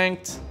 he's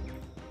flanked.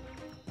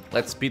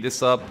 Let's speed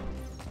this up.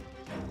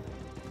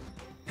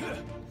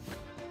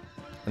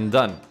 And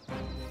done.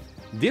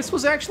 This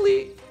was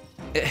actually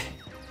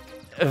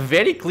a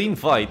very clean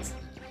fight.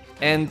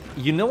 And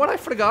you know what I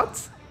forgot?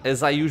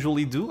 As I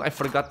usually do, I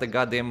forgot the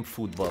goddamn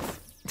food buff.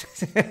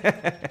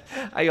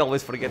 I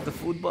always forget the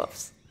food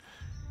buffs.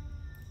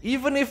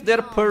 Even if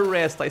they're per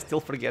rest, I still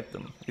forget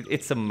them.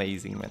 It's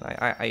amazing, man.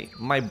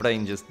 My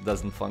brain just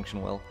doesn't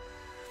function well.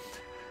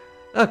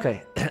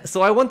 Okay,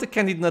 so I want the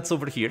candied nuts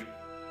over here.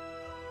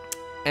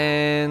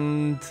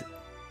 And...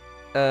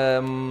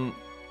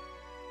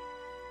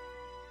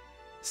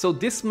 so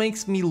this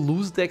makes me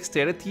lose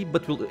dexterity,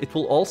 but it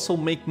will also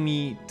make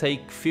me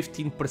take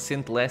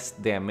 15% less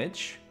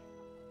damage.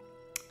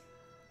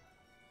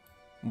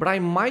 But I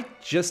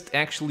might just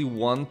actually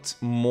want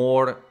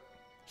more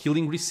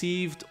healing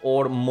received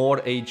or more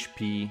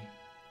HP.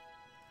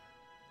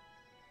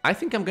 I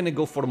think I'm gonna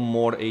go for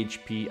more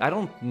HP. I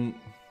don't...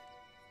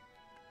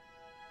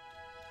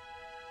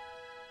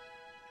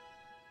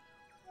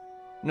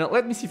 Now,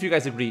 let me see if you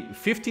guys agree.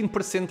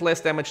 15%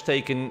 less damage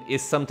taken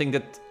is something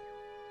that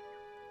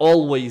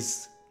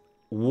always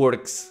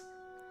works,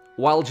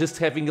 while just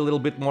having a little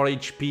bit more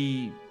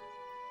HP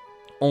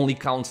only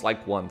counts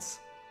like once.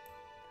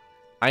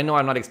 I know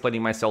I'm not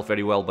explaining myself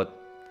very well, but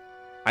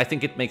I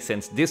think it makes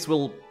sense. This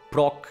will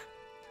proc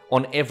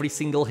on every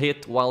single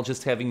hit, while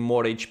just having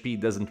more HP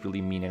doesn't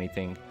really mean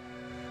anything.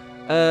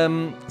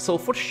 So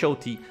for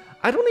Shoti,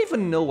 I don't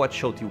even know what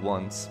Shoti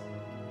wants.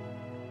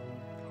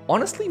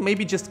 Honestly,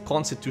 maybe just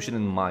Constitution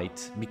and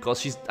Might,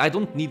 because I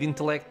don't need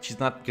Intellect, she's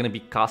not gonna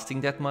be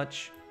casting that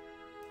much.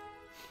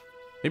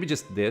 Maybe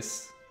just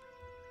this.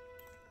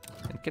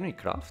 And can we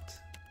craft?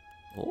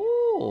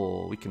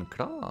 Oh, we can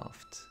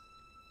craft.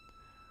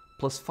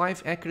 Plus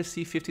 5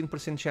 accuracy,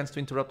 15% chance to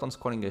interrupt on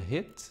scoring a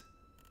hit.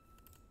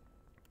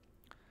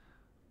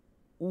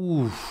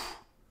 Oof.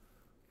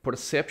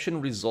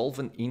 Perception, Resolve,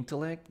 and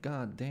Intellect?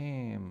 God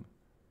damn.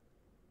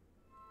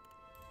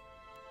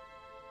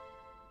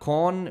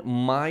 Con,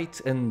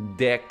 Might, and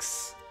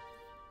Dex.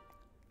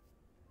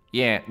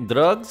 Yeah,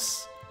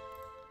 drugs.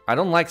 I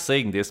don't like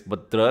saying this,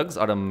 but drugs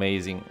are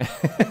amazing.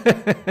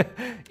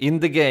 In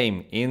the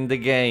game, in the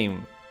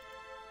game.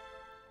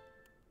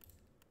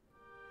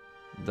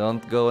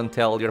 Don't go and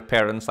tell your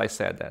parents I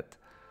said that.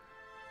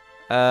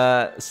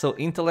 So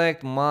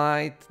Intellect,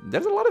 Might...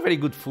 There's a lot of very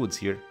good foods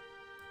here.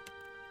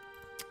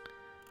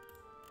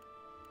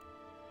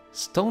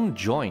 Stone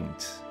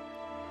Joint.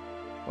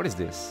 What is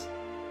this?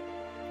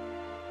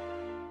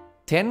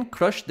 10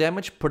 crush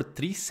damage per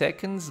 3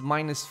 seconds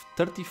minus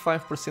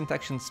 35%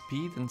 action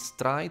speed and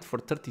stride for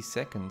 30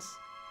 seconds.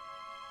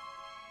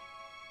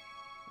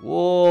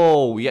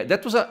 Whoa, yeah,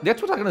 that's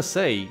what I'm gonna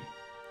say.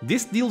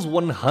 This deals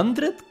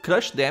 100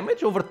 crush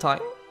damage over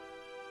time?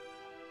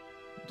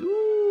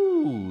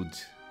 Dude.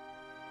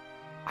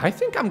 I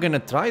think I'm gonna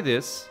try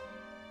this.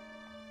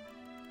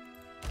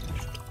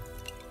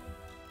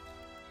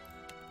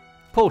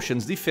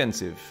 Potions,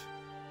 defensive.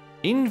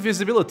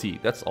 Invisibility,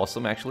 that's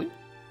awesome actually.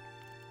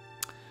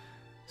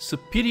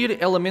 Superior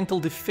elemental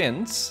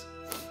defense.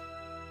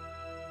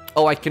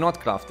 Oh, I cannot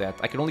craft that.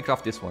 I can only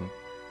craft this one.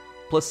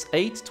 Plus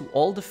 8 to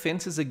all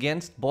defenses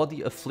against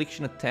body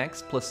affliction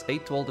attacks. Plus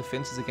 8 to all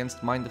defenses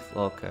against mind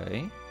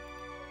okay.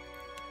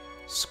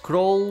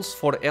 Scrolls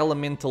for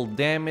elemental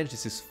damage.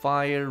 This is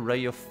fire,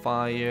 ray of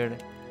fire.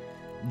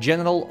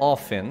 General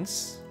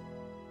offense.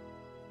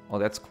 Oh,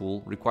 that's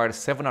cool. Requires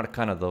 7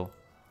 arcana though.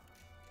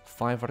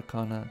 5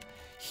 arcana.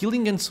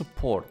 Healing and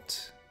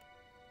support.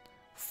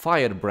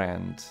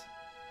 Firebrand.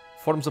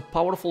 Forms a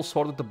powerful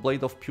sword with the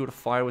blade of pure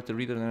fire with the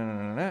reader.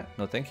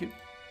 No, thank you.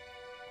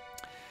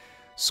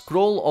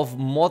 Scroll of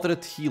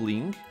moderate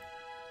healing.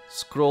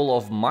 Scroll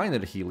of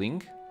minor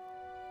healing.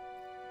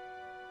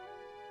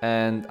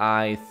 And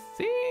I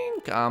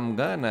think I'm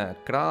gonna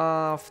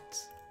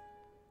craft...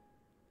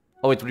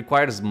 Oh, it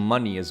requires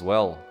money as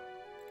well.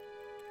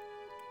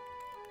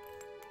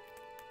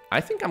 I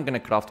think I'm gonna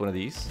craft one of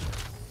these.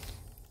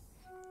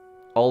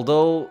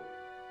 Although...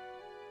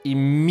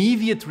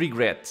 Immediate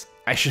regret.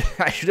 I should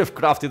have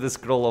crafted the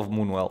Scroll of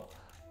Moonwell.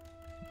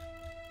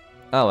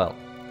 Oh well.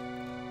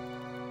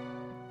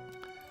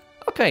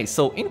 Okay,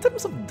 so in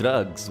terms of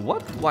drugs,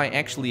 what do I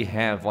actually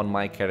have on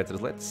my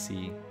characters? Let's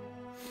see.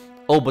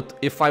 Oh, but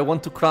if I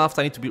want to craft,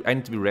 I need to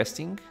be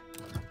resting.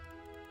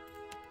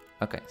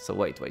 Okay, so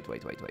wait.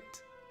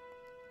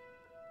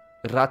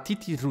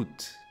 Ratiti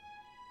root.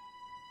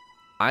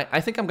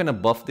 I think I'm gonna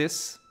buff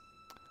this.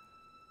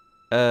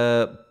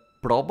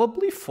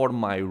 Probably for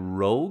my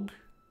rogue.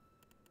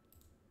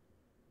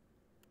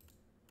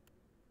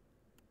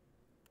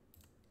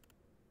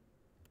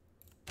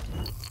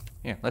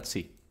 Yeah, let's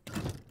see.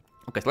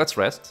 Okay, so let's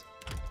rest.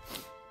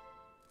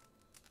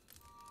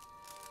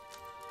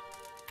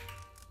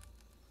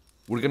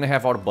 We're gonna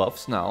have our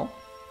buffs now.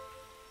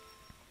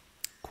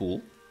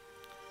 Cool.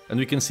 And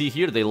we can see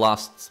here they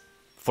last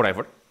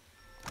forever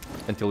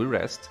until we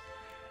rest.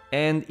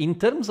 And in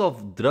terms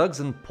of drugs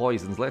and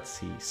poisons, let's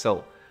see.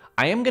 So,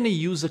 I am gonna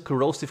use a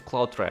corrosive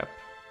cloud trap.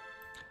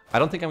 I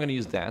don't think I'm gonna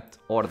use that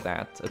or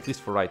that, at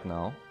least for right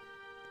now.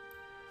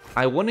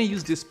 I wanna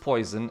use this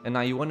poison and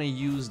I wanna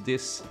use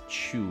this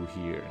chew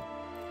here.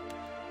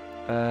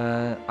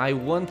 I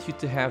want you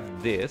to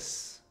have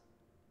this.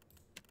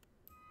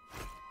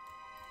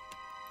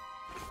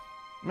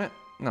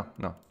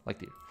 No, like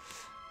here.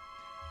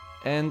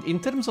 And in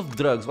terms of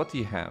drugs, what do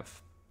you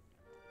have?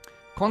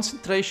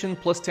 Concentration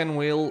plus 10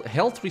 will,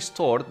 health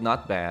restored,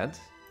 not bad.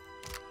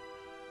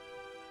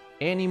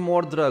 Any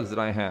more drugs that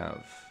I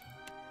have?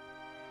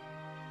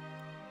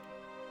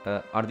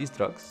 Are these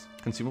drugs?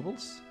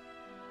 Consumables?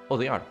 Oh,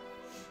 they are.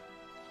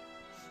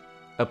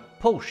 A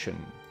potion.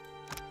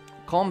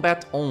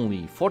 Combat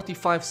only.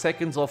 45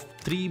 seconds of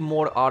 3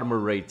 more armor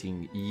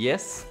rating.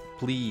 Yes,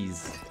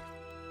 please.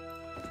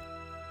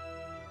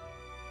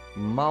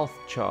 Mouth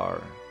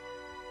char.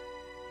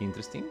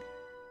 Interesting.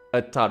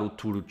 A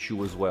Taruturu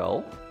chew as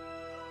well.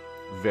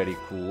 Very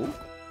cool.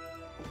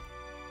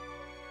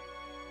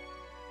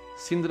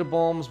 Cinder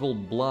bombs will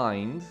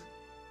blind.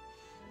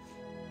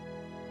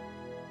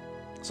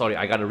 Sorry,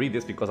 I gotta read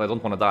this because I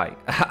don't want to die.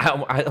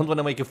 I don't want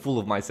to make a fool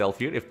of myself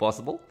here, if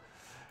possible.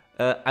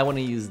 I want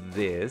to use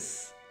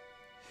this.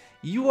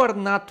 You are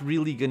not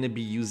really gonna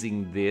be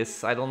using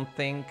this, I don't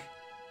think.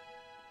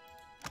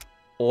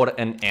 Or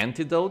an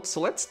antidote.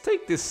 So let's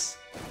take this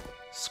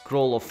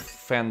scroll of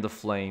Fan the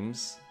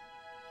Flames.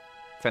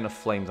 Fan of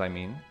Flames, I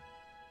mean.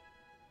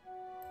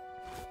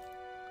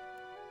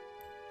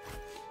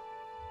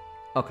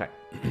 Okay,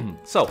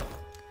 so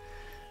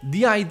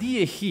the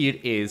idea here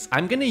is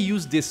I'm gonna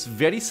use this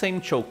very same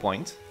choke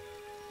point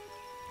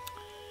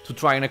to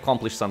try and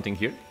accomplish something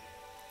here.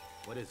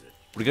 What is it?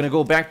 We're gonna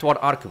go back to our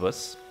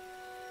arquebus.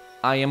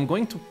 I am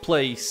going to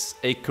place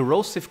a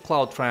corrosive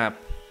cloud trap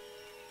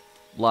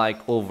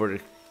like over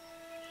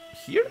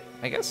here,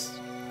 I guess.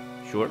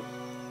 Sure.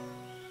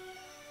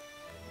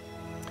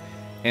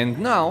 And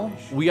now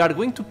we are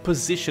going to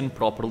position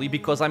properly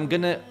because I'm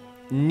gonna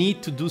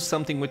need to do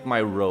something with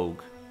my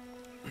rogue.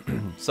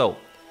 So,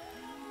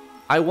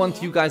 I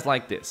want you guys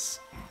like this.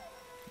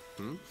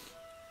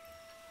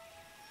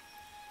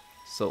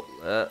 So,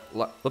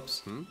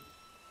 oops.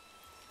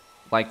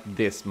 Like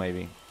this,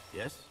 maybe.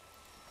 Yes?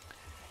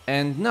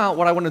 And now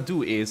what I want to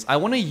do is, I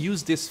want to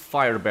use this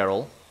fire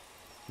barrel,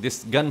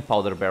 this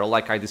gunpowder barrel,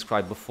 like I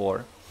described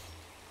before.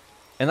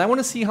 And I want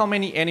to see how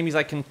many enemies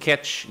I can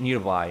catch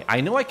nearby.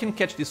 I know I can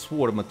catch this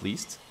swarm at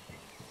least.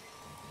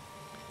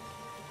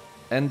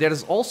 And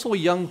there's also a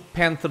young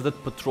panther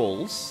that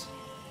patrols.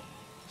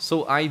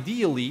 So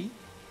ideally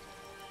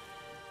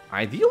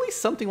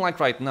something like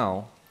right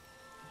now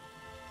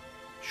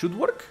should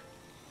work.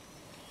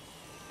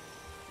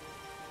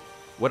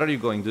 Where are you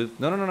going, dude?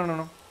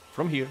 No.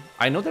 From here.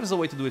 I know there's a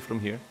way to do it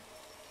from here.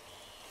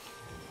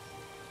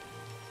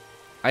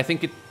 I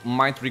think it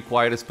might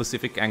require a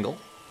specific angle.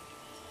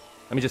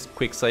 Let me just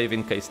quick save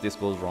in case this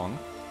goes wrong.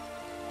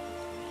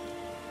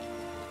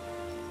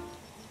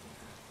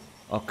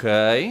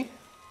 Okay.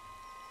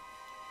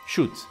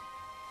 Shoot.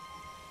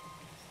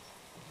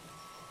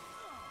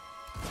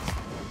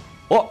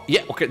 Oh,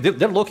 yeah, okay,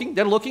 they're looking.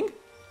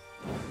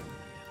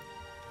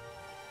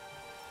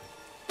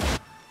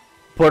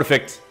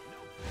 Perfect.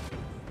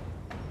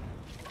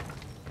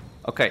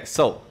 Okay,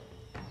 so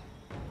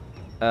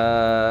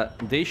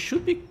they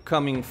should be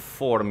coming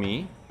for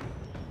me.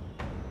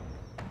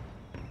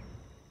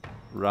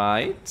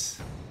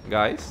 Right,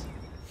 guys?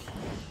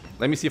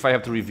 Let me see if I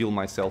have to reveal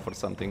myself or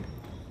something.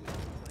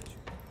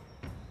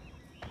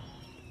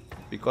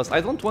 Because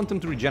I don't want them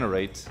to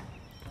regenerate.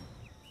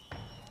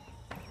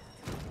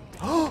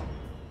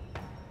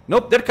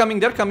 Nope, they're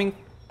coming.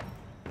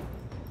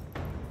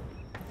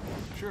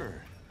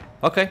 Sure.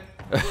 Okay.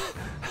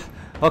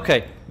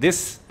 Okay,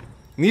 this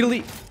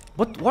nearly...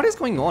 What is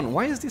going on?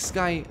 Why is this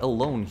guy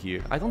alone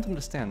here? I don't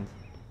understand.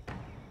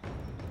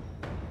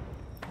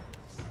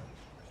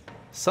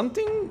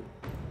 Something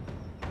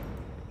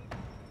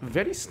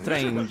very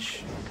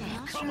strange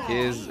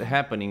is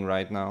happening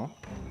right now.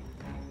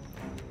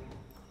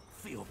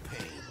 Feel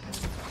pain.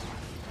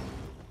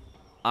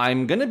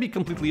 I'm gonna be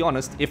completely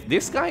honest. If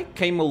this guy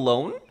came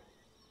alone,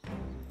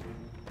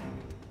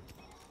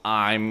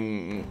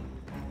 I'm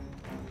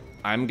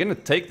gonna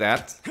take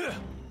that.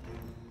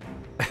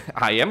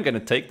 I am gonna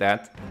take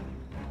that.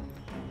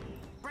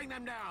 Bring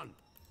them down.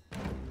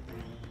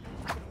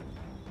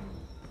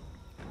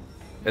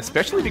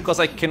 Especially because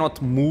I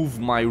cannot move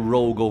my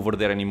rogue over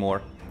there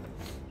anymore.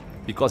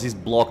 because he's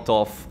blocked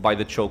off by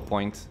the choke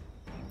point.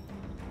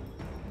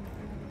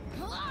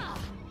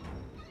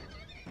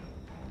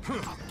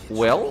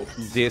 Well,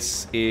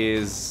 this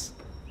is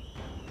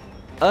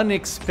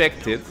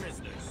unexpected.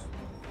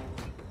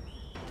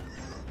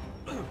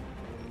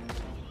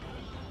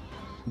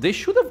 They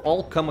should have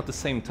all come at the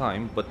same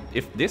time, but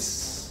if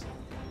this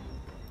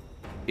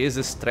is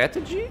a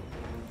strategy,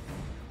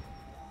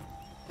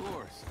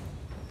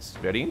 it's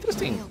very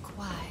interesting. Real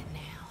quiet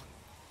now.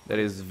 That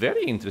is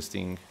very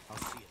interesting.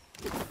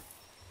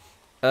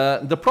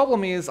 The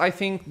problem is, I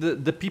think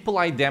the people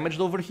I damaged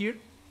over here,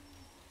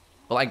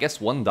 well, I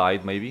guess one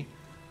died maybe,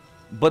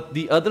 but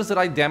the others that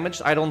I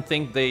damaged, I don't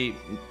think they...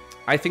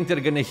 I think they're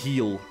gonna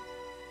heal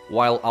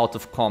while out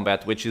of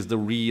combat, which is the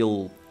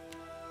real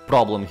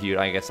problem here,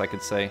 I guess I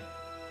could say.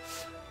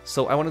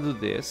 So I want to do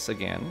this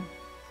again.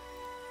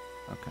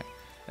 Okay.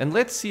 And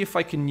let's see if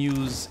I can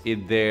use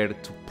it there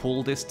to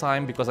pull this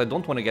time, because I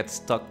don't want to get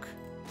stuck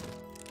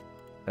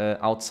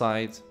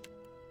outside.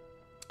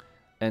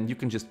 And you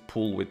can just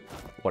pull with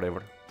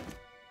whatever.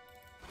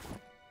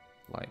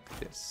 Like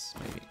this,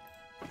 maybe.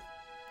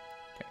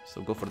 Okay,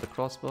 so go for the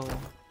crossbow.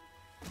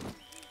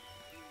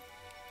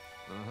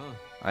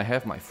 I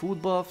have my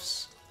food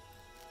buffs.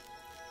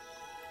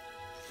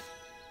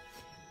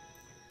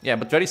 Yeah,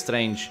 but very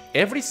strange.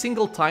 Every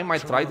single time I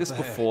tried this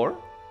before,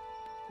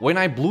 when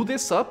I blew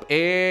this up,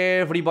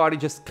 everybody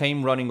just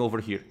came running over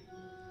here.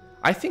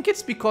 I think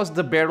it's because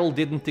the barrel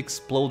didn't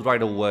explode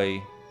right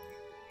away.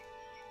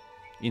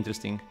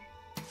 Interesting.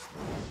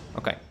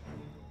 Okay.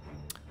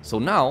 So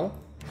now,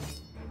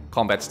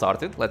 combat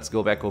started. Let's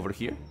go back over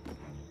here.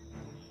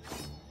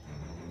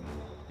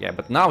 Yeah,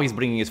 but now he's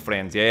bringing his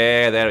friends.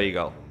 Yeah, there you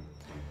go.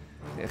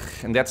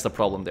 And that's the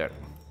problem there.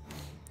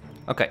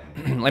 Okay,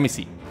 let me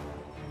see.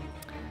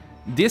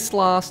 This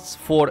lasts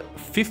for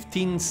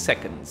 15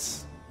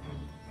 seconds.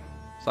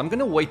 So I'm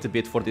gonna wait a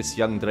bit for this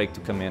young Drake to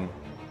come in.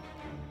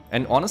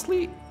 And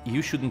honestly,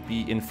 you shouldn't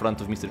be in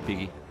front of Mr.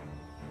 Piggy.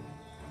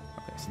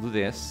 Okay, so do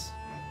this.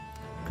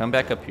 Come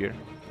back up here.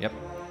 Yep.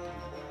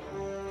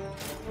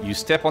 You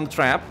step on the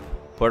trap.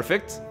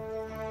 Perfect.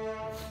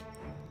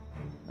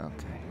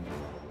 Okay.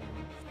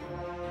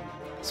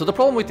 So the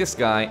problem with this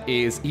guy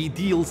is he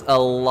deals a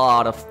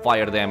lot of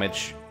fire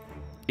damage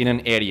in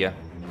an area,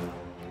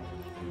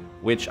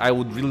 which I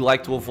would really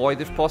like to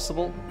avoid if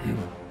possible.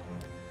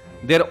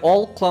 They're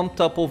all clumped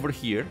up over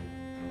here.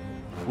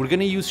 We're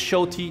gonna use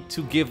Shoti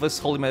to give us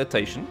Holy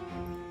Meditation.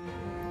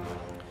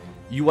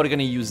 You are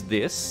gonna use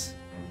this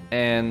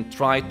and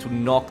try to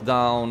knock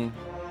down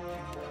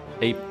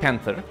a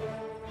Panther.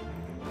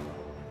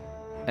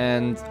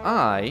 And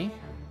I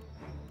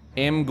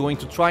am going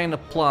to try and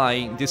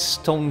apply this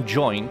stone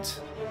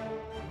joint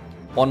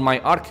on my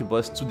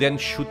arquebus to then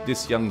shoot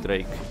this young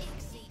Drake.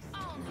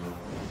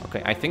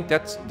 Okay, I think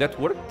that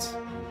worked.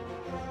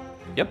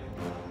 Yep.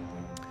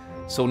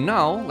 So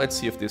now, let's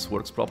see if this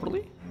works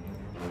properly.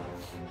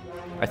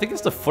 I think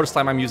it's the first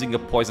time I'm using a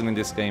poison in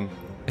this game.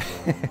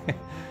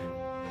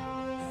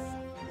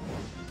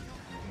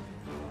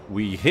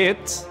 We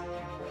hit,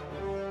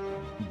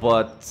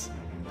 but...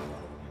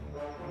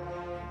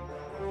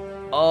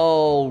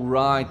 Oh,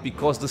 right,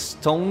 because the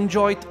stone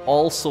joint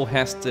also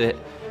has to...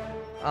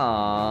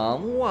 Ah,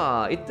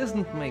 wow, it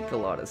doesn't make a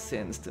lot of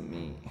sense to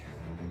me.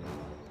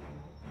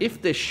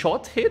 If the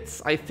shot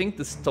hits, I think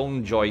the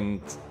stone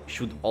joint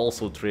should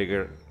also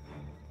trigger.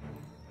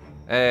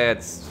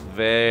 It's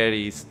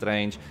very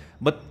strange.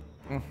 But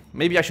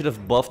maybe I should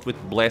have buffed with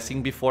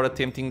Blessing before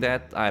attempting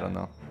that. I don't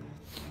know.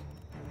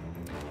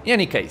 In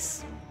any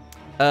case,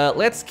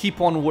 let's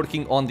keep on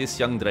working on this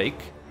young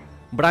Drake.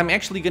 But I'm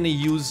actually gonna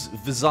use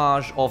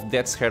Visage of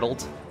Death's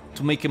Herald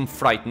to make him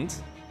frightened,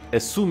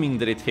 assuming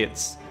that it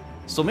hits.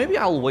 So maybe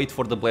I'll wait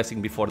for the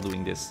Blessing before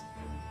doing this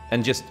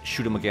and just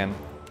shoot him again.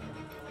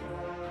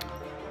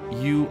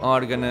 You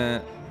are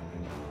gonna...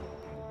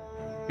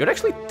 You're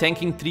actually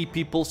tanking 3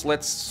 people, so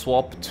let's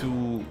swap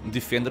to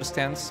Defender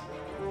stance.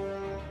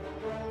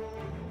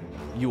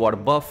 You are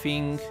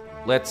buffing.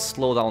 Let's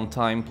slow down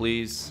time,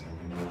 please.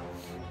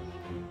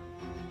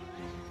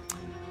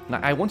 Now,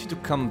 I want you to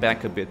come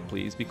back a bit,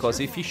 please, because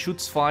if he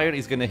shoots fire,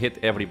 he's gonna hit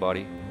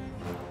everybody.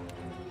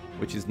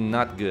 Which is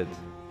not good.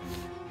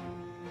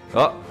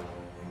 Oh!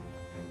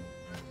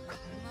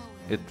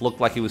 It looked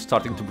like he was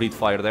starting to breathe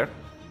fire there.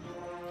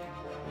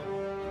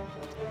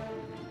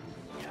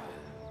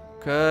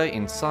 Okay,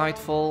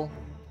 insightful.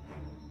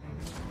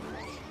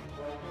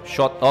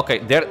 Shot. Okay,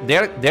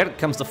 there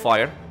comes the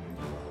fire.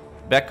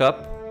 Back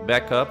up,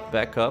 back up,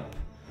 back up.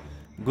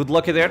 Good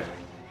luck there.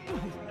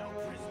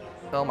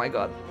 Oh my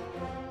god.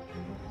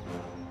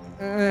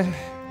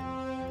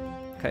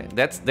 Okay,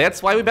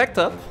 that's why we backed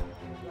up.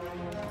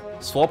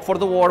 Swap for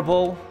the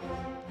warbow.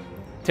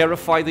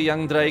 Terrify the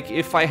young Drake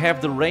if I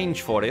have the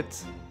range for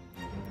it.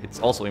 It's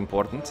also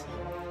important.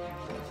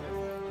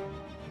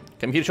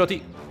 Come here,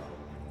 Shoti.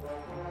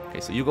 Okay,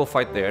 so you go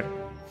fight there.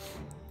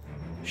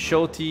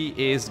 Shoti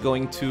is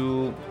going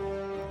to...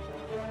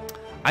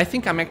 I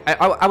think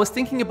I was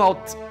thinking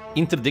about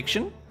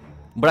Interdiction,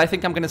 but I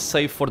think I'm gonna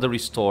save for the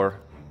Restore.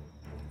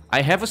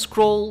 I have a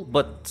scroll,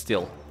 but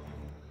still.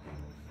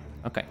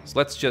 Okay,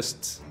 so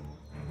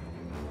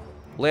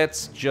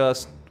let's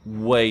just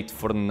wait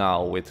for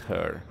now with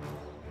her.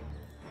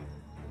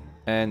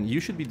 And you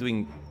should be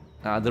doing...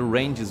 the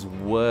range is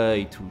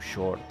way too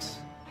short.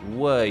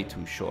 Way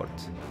too short.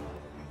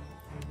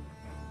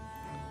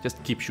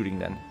 Just keep shooting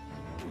then.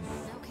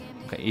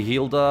 Okay, he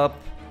healed up.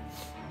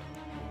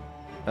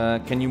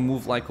 Can you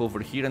move like over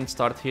here and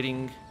start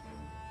hitting?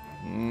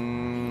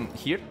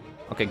 Here?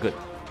 Okay, good.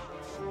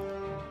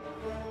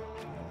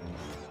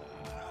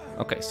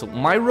 Okay, so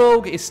my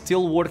rogue is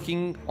still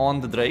working on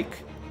the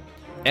Drake.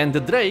 And the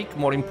Drake,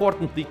 more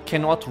importantly,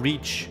 cannot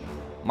reach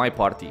my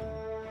party.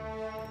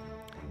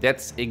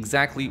 That's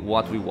exactly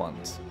what we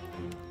want.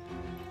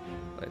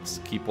 Let's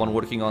keep on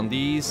working on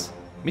these.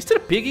 Mr.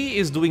 Piggy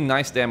is doing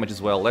nice damage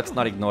as well. Let's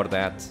not ignore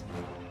that.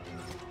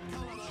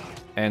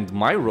 And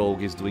my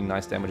rogue is doing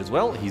nice damage as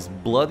well. He's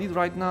bloodied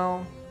right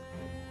now.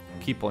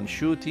 Keep on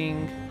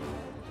shooting.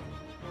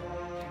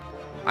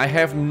 I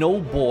have no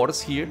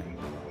boars here.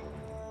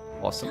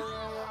 Awesome.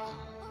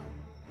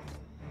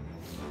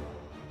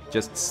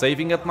 Just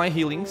saving up my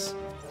healings.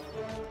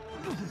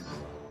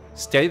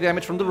 Steady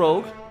damage from the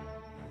rogue.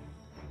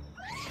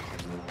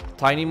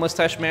 Tiny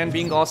mustache man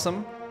being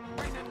awesome.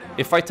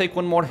 If I take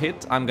one more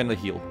hit, I'm gonna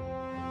heal.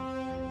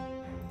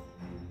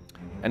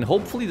 And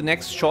hopefully the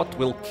next shot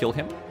will kill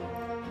him.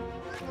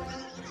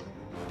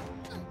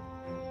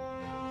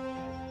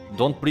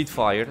 Don't breathe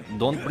fire.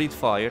 Don't breathe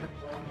fire.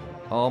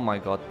 Oh my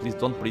god, please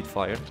don't breathe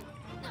fire.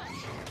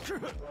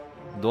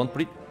 Don't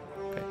breathe.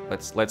 Okay,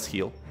 let's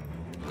heal.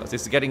 Because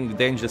it's getting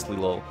dangerously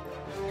low.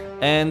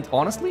 And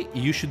honestly,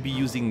 you should be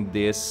using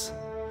this.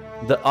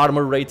 The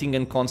armor rating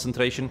and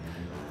concentration.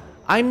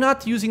 I'm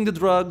not using the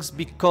drugs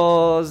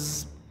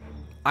because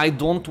I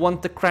don't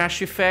want the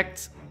crash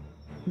effect.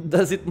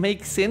 Does it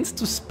make sense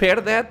to spare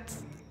that?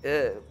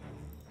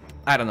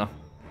 I don't know.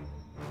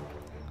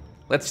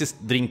 Let's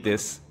just drink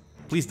this.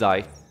 Please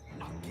die.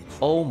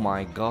 Oh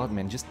my god,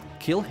 man. Just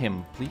kill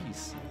him,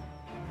 please.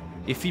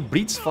 If he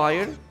breathes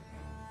fire,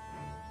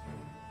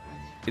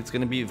 it's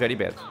gonna be very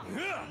bad.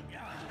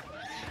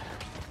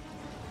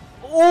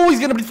 Oh, he's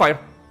gonna breathe fire.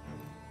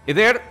 You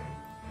there?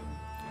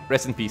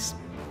 Rest in peace.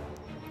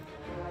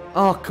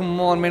 Oh, come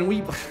on, man.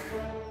 We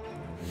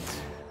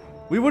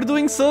were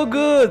doing so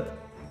good.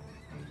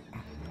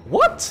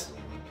 What?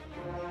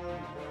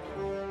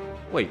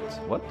 Wait,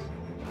 what?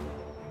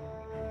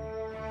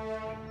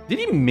 Did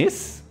he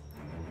miss?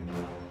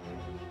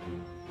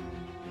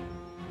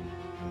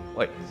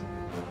 Wait.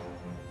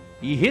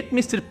 He hit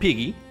Mr.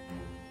 Piggy.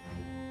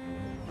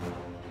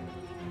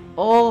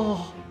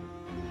 Oh.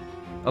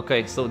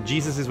 Okay, so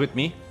Jesus is with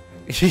me.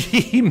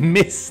 He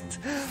missed.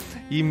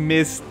 He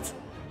missed.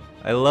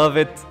 I love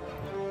it.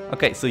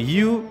 Okay, so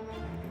you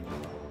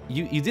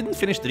didn't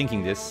finish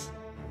drinking this,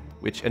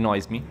 which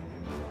annoys me.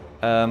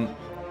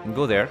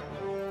 Go there.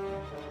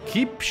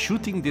 Keep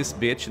shooting this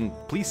bitch, and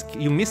please,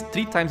 you missed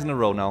 3 times in a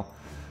row now.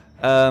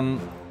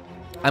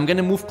 I'm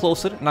gonna move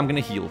closer and I'm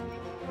gonna heal.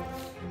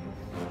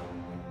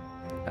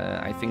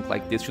 I think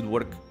like this should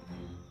work.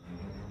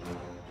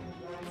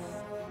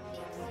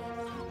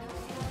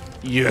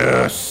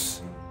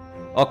 Yes!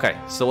 Okay,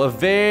 so a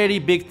very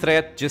big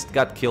threat just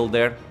got killed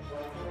there.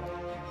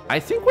 I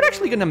think we're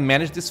actually gonna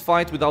manage this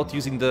fight without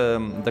using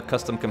the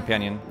custom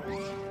companion.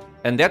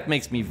 And that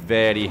makes me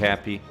very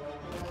happy.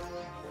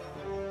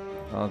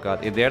 Oh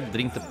god, is there?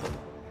 Drink the...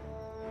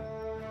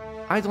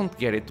 I don't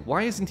get it.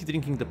 Why isn't he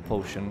drinking the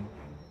potion?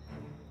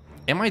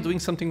 Am I doing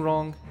something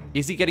wrong?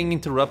 Is he getting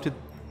interrupted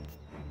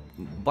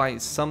by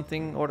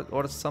something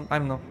or some... I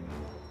don't know.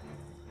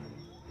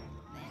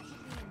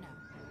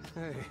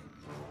 Hey.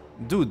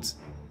 Dude.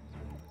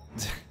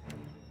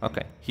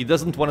 Okay, he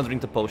doesn't want to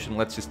drink the potion.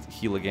 Let's just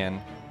heal again.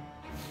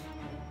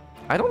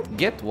 I don't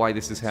get why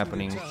this is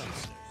happening.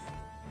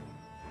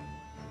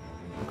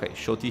 Okay,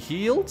 Shoti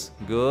healed.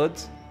 Good.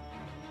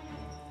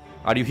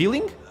 Are you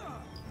healing?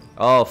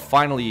 Oh,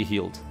 finally you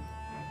healed.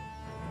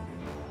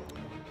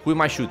 Who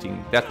am I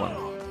shooting? That one.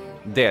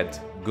 Dead.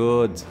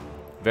 Good.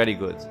 Very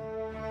good.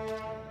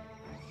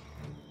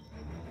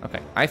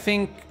 Okay, I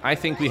think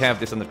we have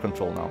this under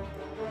control now.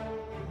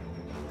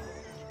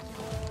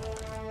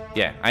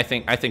 Yeah, I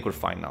think we're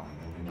fine now.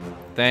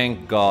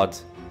 Thank God.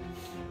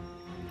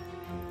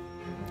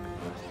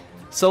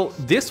 So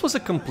this was a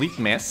complete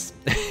mess.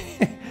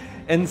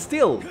 And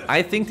still,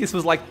 I think this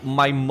was like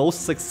my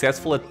most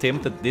successful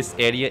attempt at this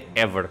area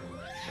ever.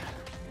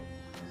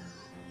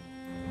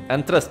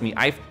 And trust me,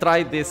 I've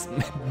tried this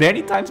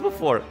many times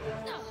before.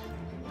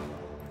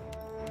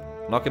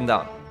 Knock him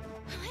down.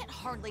 That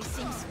hardly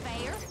seems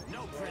fair.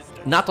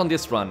 Not on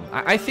this run.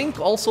 I think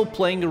also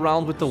playing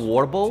around with the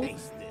warbow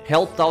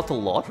helped out a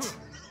lot.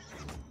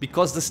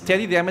 Because the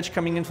steady damage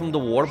coming in from the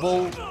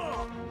warbow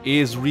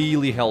is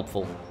really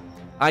helpful.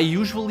 I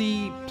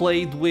usually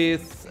played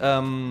with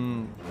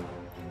an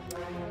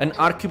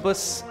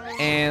arquebus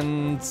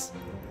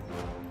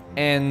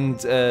and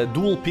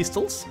dual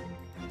pistols,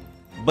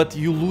 but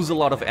you lose a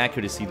lot of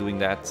accuracy doing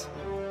that.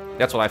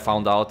 That's what I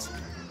found out.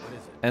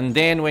 And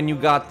then when you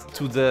got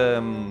to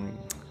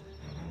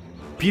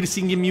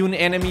piercing immune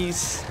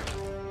enemies.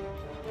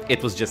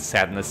 It was just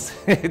sadness.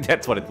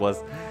 That's what it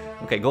was.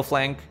 Okay, go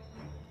flank.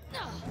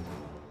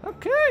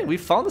 Okay, we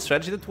found a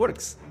strategy that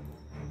works.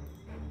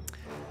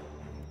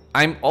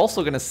 I'm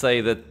also gonna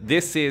say that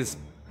this is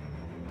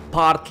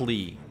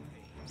partly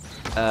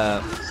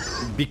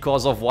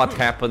because of what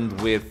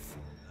happened with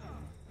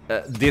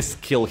this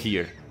kill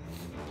here.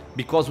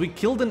 Because we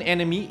killed an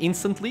enemy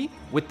instantly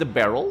with the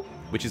barrel,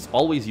 which is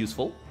always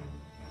useful.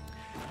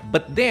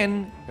 But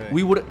then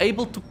we were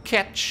able to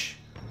catch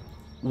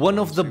one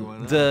of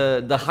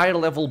the higher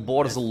level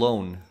boars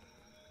alone.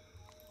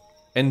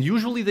 And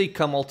usually they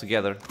come all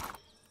together.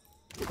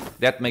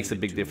 That makes a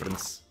big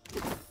difference.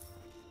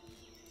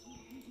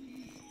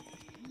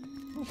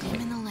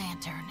 Him in the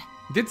lantern.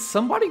 Did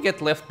somebody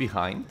get left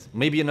behind?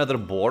 Maybe another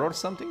boar or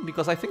something?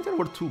 Because I think there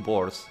were 2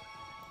 boars.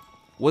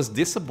 Was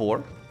this a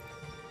boar?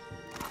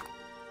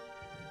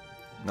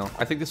 No,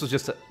 I think this was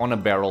just on a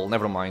barrel.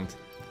 Never mind.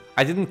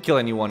 I didn't kill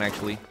anyone,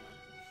 actually.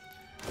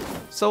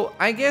 So,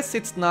 I guess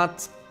it's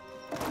not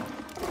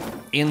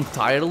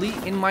entirely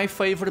in my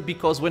favor,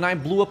 because when I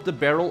blew up the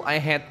barrel, I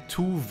had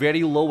 2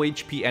 very low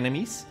HP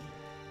enemies.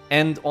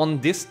 And on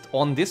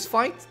this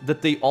fight,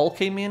 that they all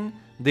came in,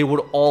 they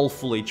were all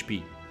full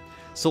HP.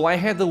 So I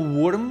had a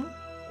worm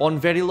on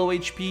very low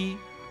HP,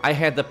 I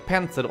had a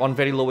panther on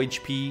very low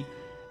HP,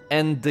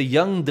 and the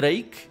young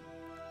drake,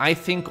 I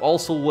think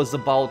also was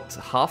about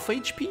half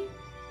HP,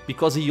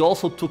 because he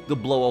also took the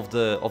blow of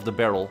the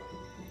barrel.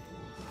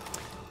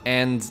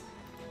 And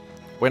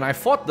when I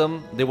fought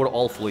them, they were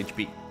all full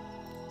HP.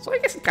 So I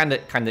guess it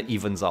kinda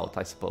evens out,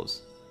 I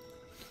suppose.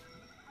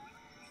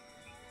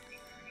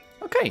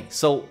 Okay,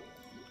 so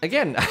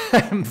again,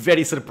 I'm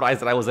very surprised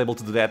that I was able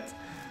to do that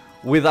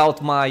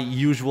without my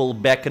usual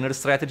beckoner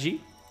strategy.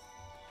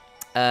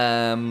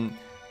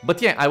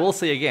 But yeah, I will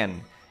say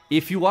again,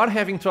 if you are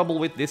having trouble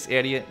with this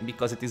area,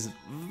 because it is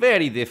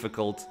very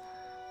difficult,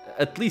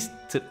 at least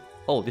to...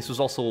 Oh, this was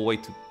also a way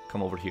to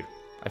come over here.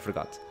 I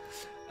forgot.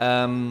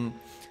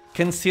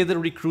 Consider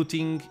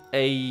recruiting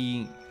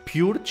a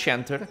pure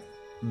chanter,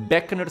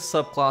 beckoner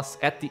subclass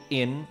at the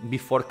inn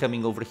before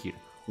coming over here.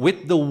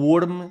 With the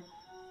worm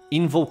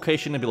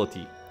invocation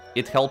ability,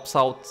 it helps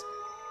out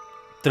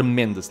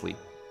tremendously.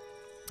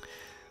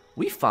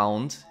 We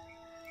found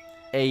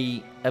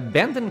a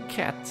abandoned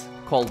cat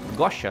called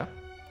Gosha,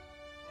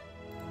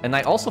 and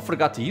I also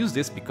forgot to use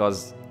this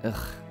because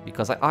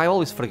I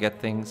always forget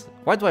things.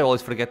 Why do I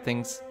always forget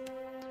things?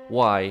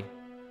 Why?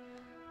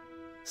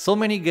 So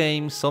many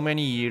games, so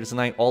many years,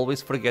 and I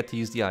always forget to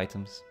use the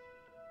items.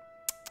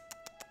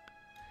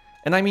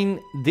 And I mean,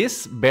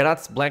 this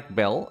Berath's Black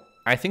Bell,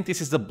 I think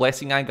this is the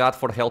blessing I got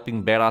for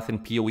helping Berath in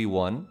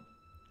PoE1.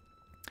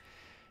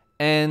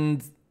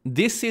 And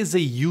this is a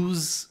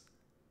use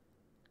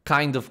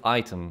kind of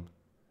item.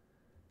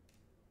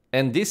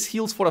 And this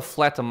heals for a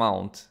flat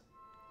amount.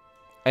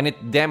 And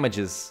it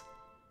damages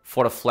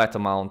for a flat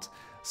amount.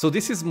 So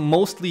this is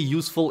mostly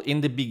useful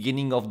in the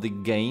beginning of the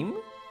game.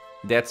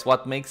 That's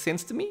what makes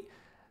sense to me.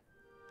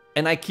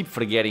 And I keep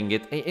forgetting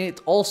it.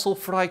 It also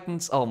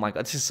frightens... Oh my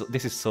god,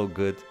 this is so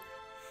good.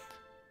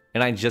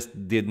 And I just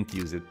didn't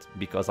use it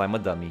because I'm a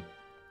dummy.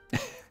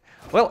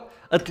 Well,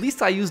 at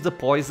least I used the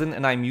poison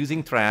and I'm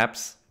using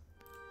traps,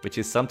 which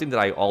is something that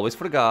I always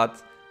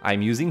forgot.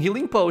 I'm using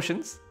healing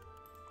potions.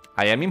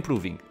 I am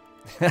improving.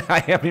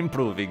 I am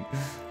improving.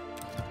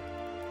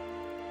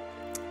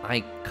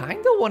 I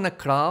kinda wanna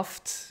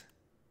craft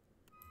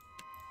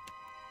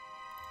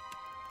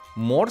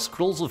more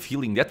scrolls of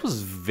healing. That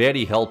was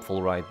very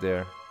helpful right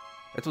there.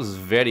 That was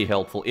very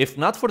helpful. If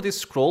not for this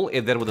scroll,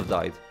 Eder would have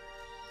died.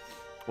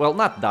 Well,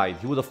 not died.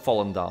 He would have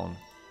fallen down.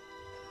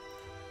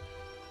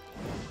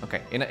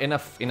 Okay,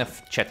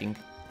 enough chatting.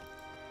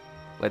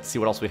 Let's see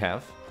what else we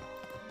have.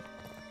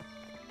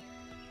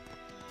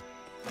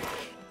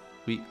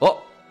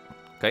 Oh!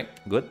 Okay,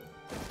 good.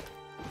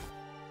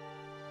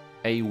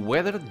 A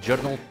weather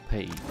journal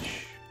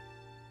page.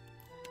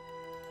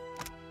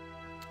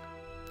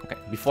 Okay,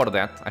 before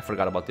that, I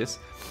forgot about this.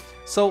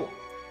 So,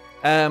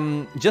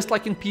 just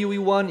like in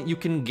PoE1, you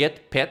can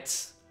get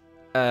pets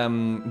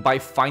by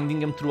finding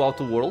them throughout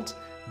the world.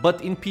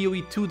 But in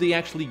PoE2, they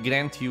actually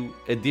grant you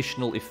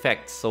additional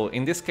effects. So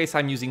in this case,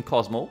 I'm using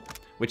Cosmo,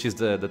 which is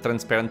the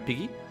transparent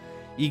piggy.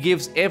 He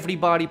gives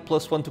everybody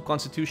 +1 to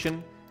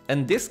Constitution.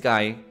 And this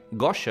guy,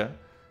 Gosha,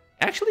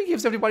 actually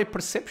gives everybody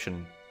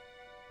Perception.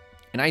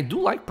 And I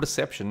do like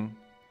Perception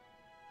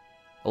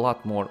a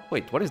lot more.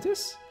 Wait, what is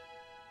this?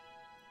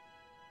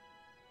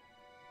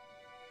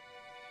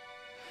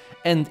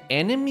 And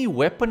enemy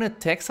weapon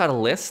attacks are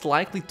less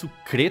likely to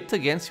crit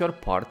against your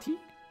party?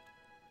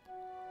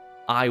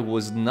 I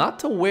was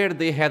not aware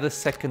they had a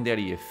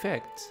secondary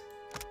effect.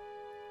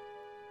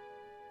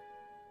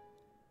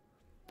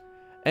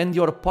 And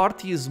your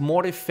party is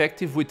more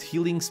effective with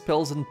healing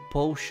spells and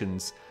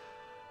potions.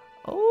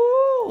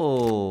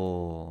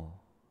 Oh,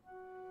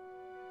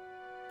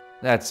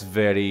 that's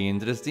very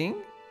interesting.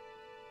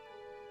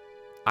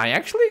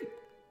 I'm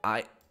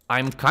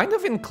kind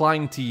of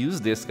inclined to use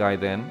this guy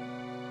then.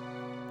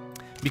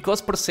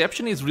 Because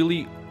Perception is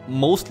really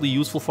mostly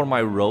useful for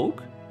my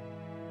rogue.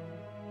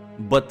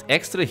 But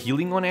extra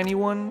healing on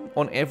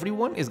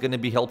everyone is gonna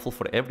be helpful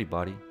for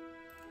everybody.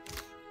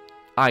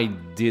 I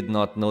did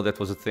not know that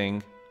was a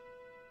thing.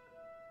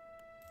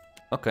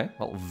 Okay,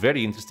 well,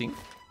 very interesting.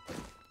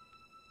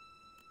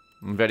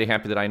 I'm very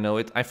happy that I know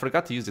it. I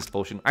forgot to use this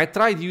potion. I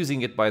tried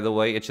using it, by the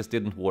way, it just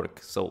didn't work,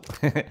 so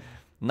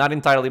not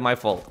entirely my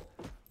fault.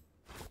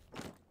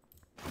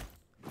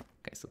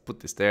 Okay, so put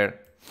this there.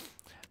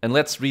 And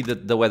let's read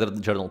the weather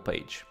journal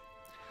page.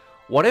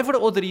 Whatever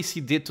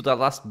Oderisi did to that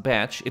last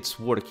batch, it's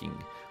working.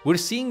 We're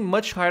seeing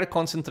much higher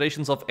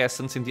concentrations of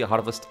essence in the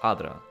Harvest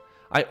Adra.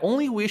 I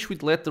only wish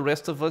we'd let the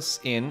rest of us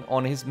in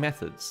on his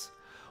methods.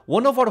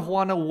 One of our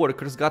Huana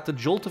workers got the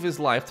jolt of his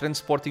life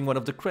transporting one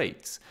of the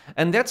crates,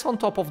 and that's on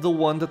top of the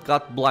one that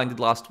got blinded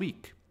last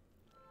week.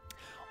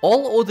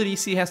 All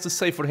Oderisi has to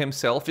say for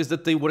himself is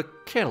that they were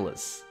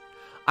careless.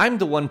 I'm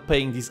the one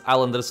paying these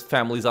islanders'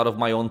 families out of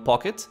my own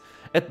pocket.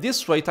 At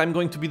this rate, I'm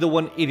going to be the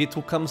one idiot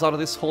who comes out of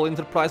this whole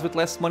enterprise with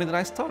less money than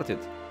I started.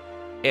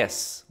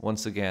 S,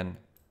 once again.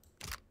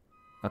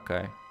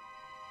 Okay.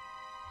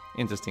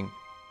 Interesting.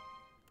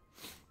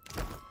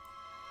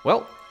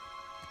 Well,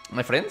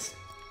 my friends,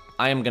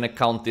 I am gonna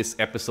count this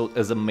episode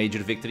as a major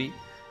victory.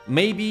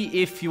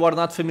 Maybe if you are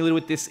not familiar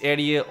with this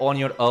area on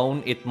your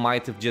own, it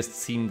might have just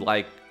seemed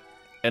like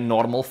a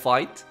normal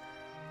fight.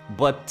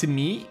 But to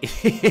me,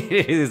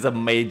 it is a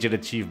major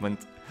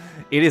achievement.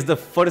 It is the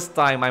first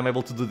time I'm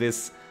able to do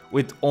this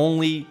with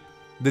only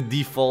the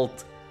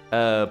default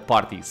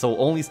party, so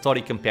only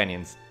story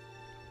companions.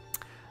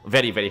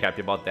 Very, very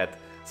happy about that.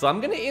 So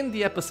I'm gonna end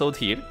the episode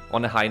here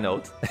on a high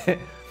note.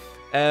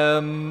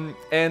 And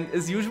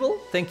as usual,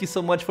 thank you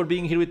so much for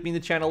being here with me in the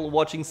channel,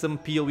 watching some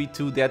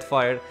PoE2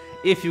 Deadfire.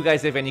 If you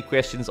guys have any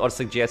questions or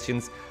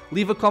suggestions,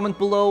 leave a comment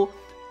below.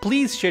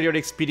 Please share your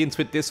experience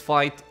with this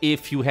fight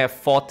if you have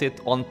fought it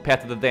on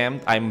Path of the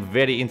Damned. I'm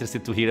very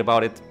interested to hear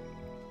about it.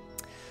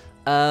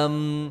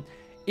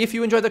 If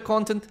you enjoy the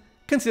content,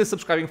 consider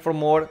subscribing for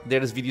more.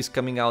 There's videos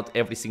coming out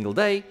every single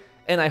day,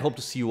 and I hope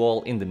to see you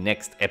all in the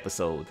next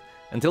episode.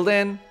 Until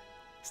then,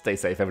 stay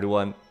safe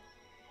everyone.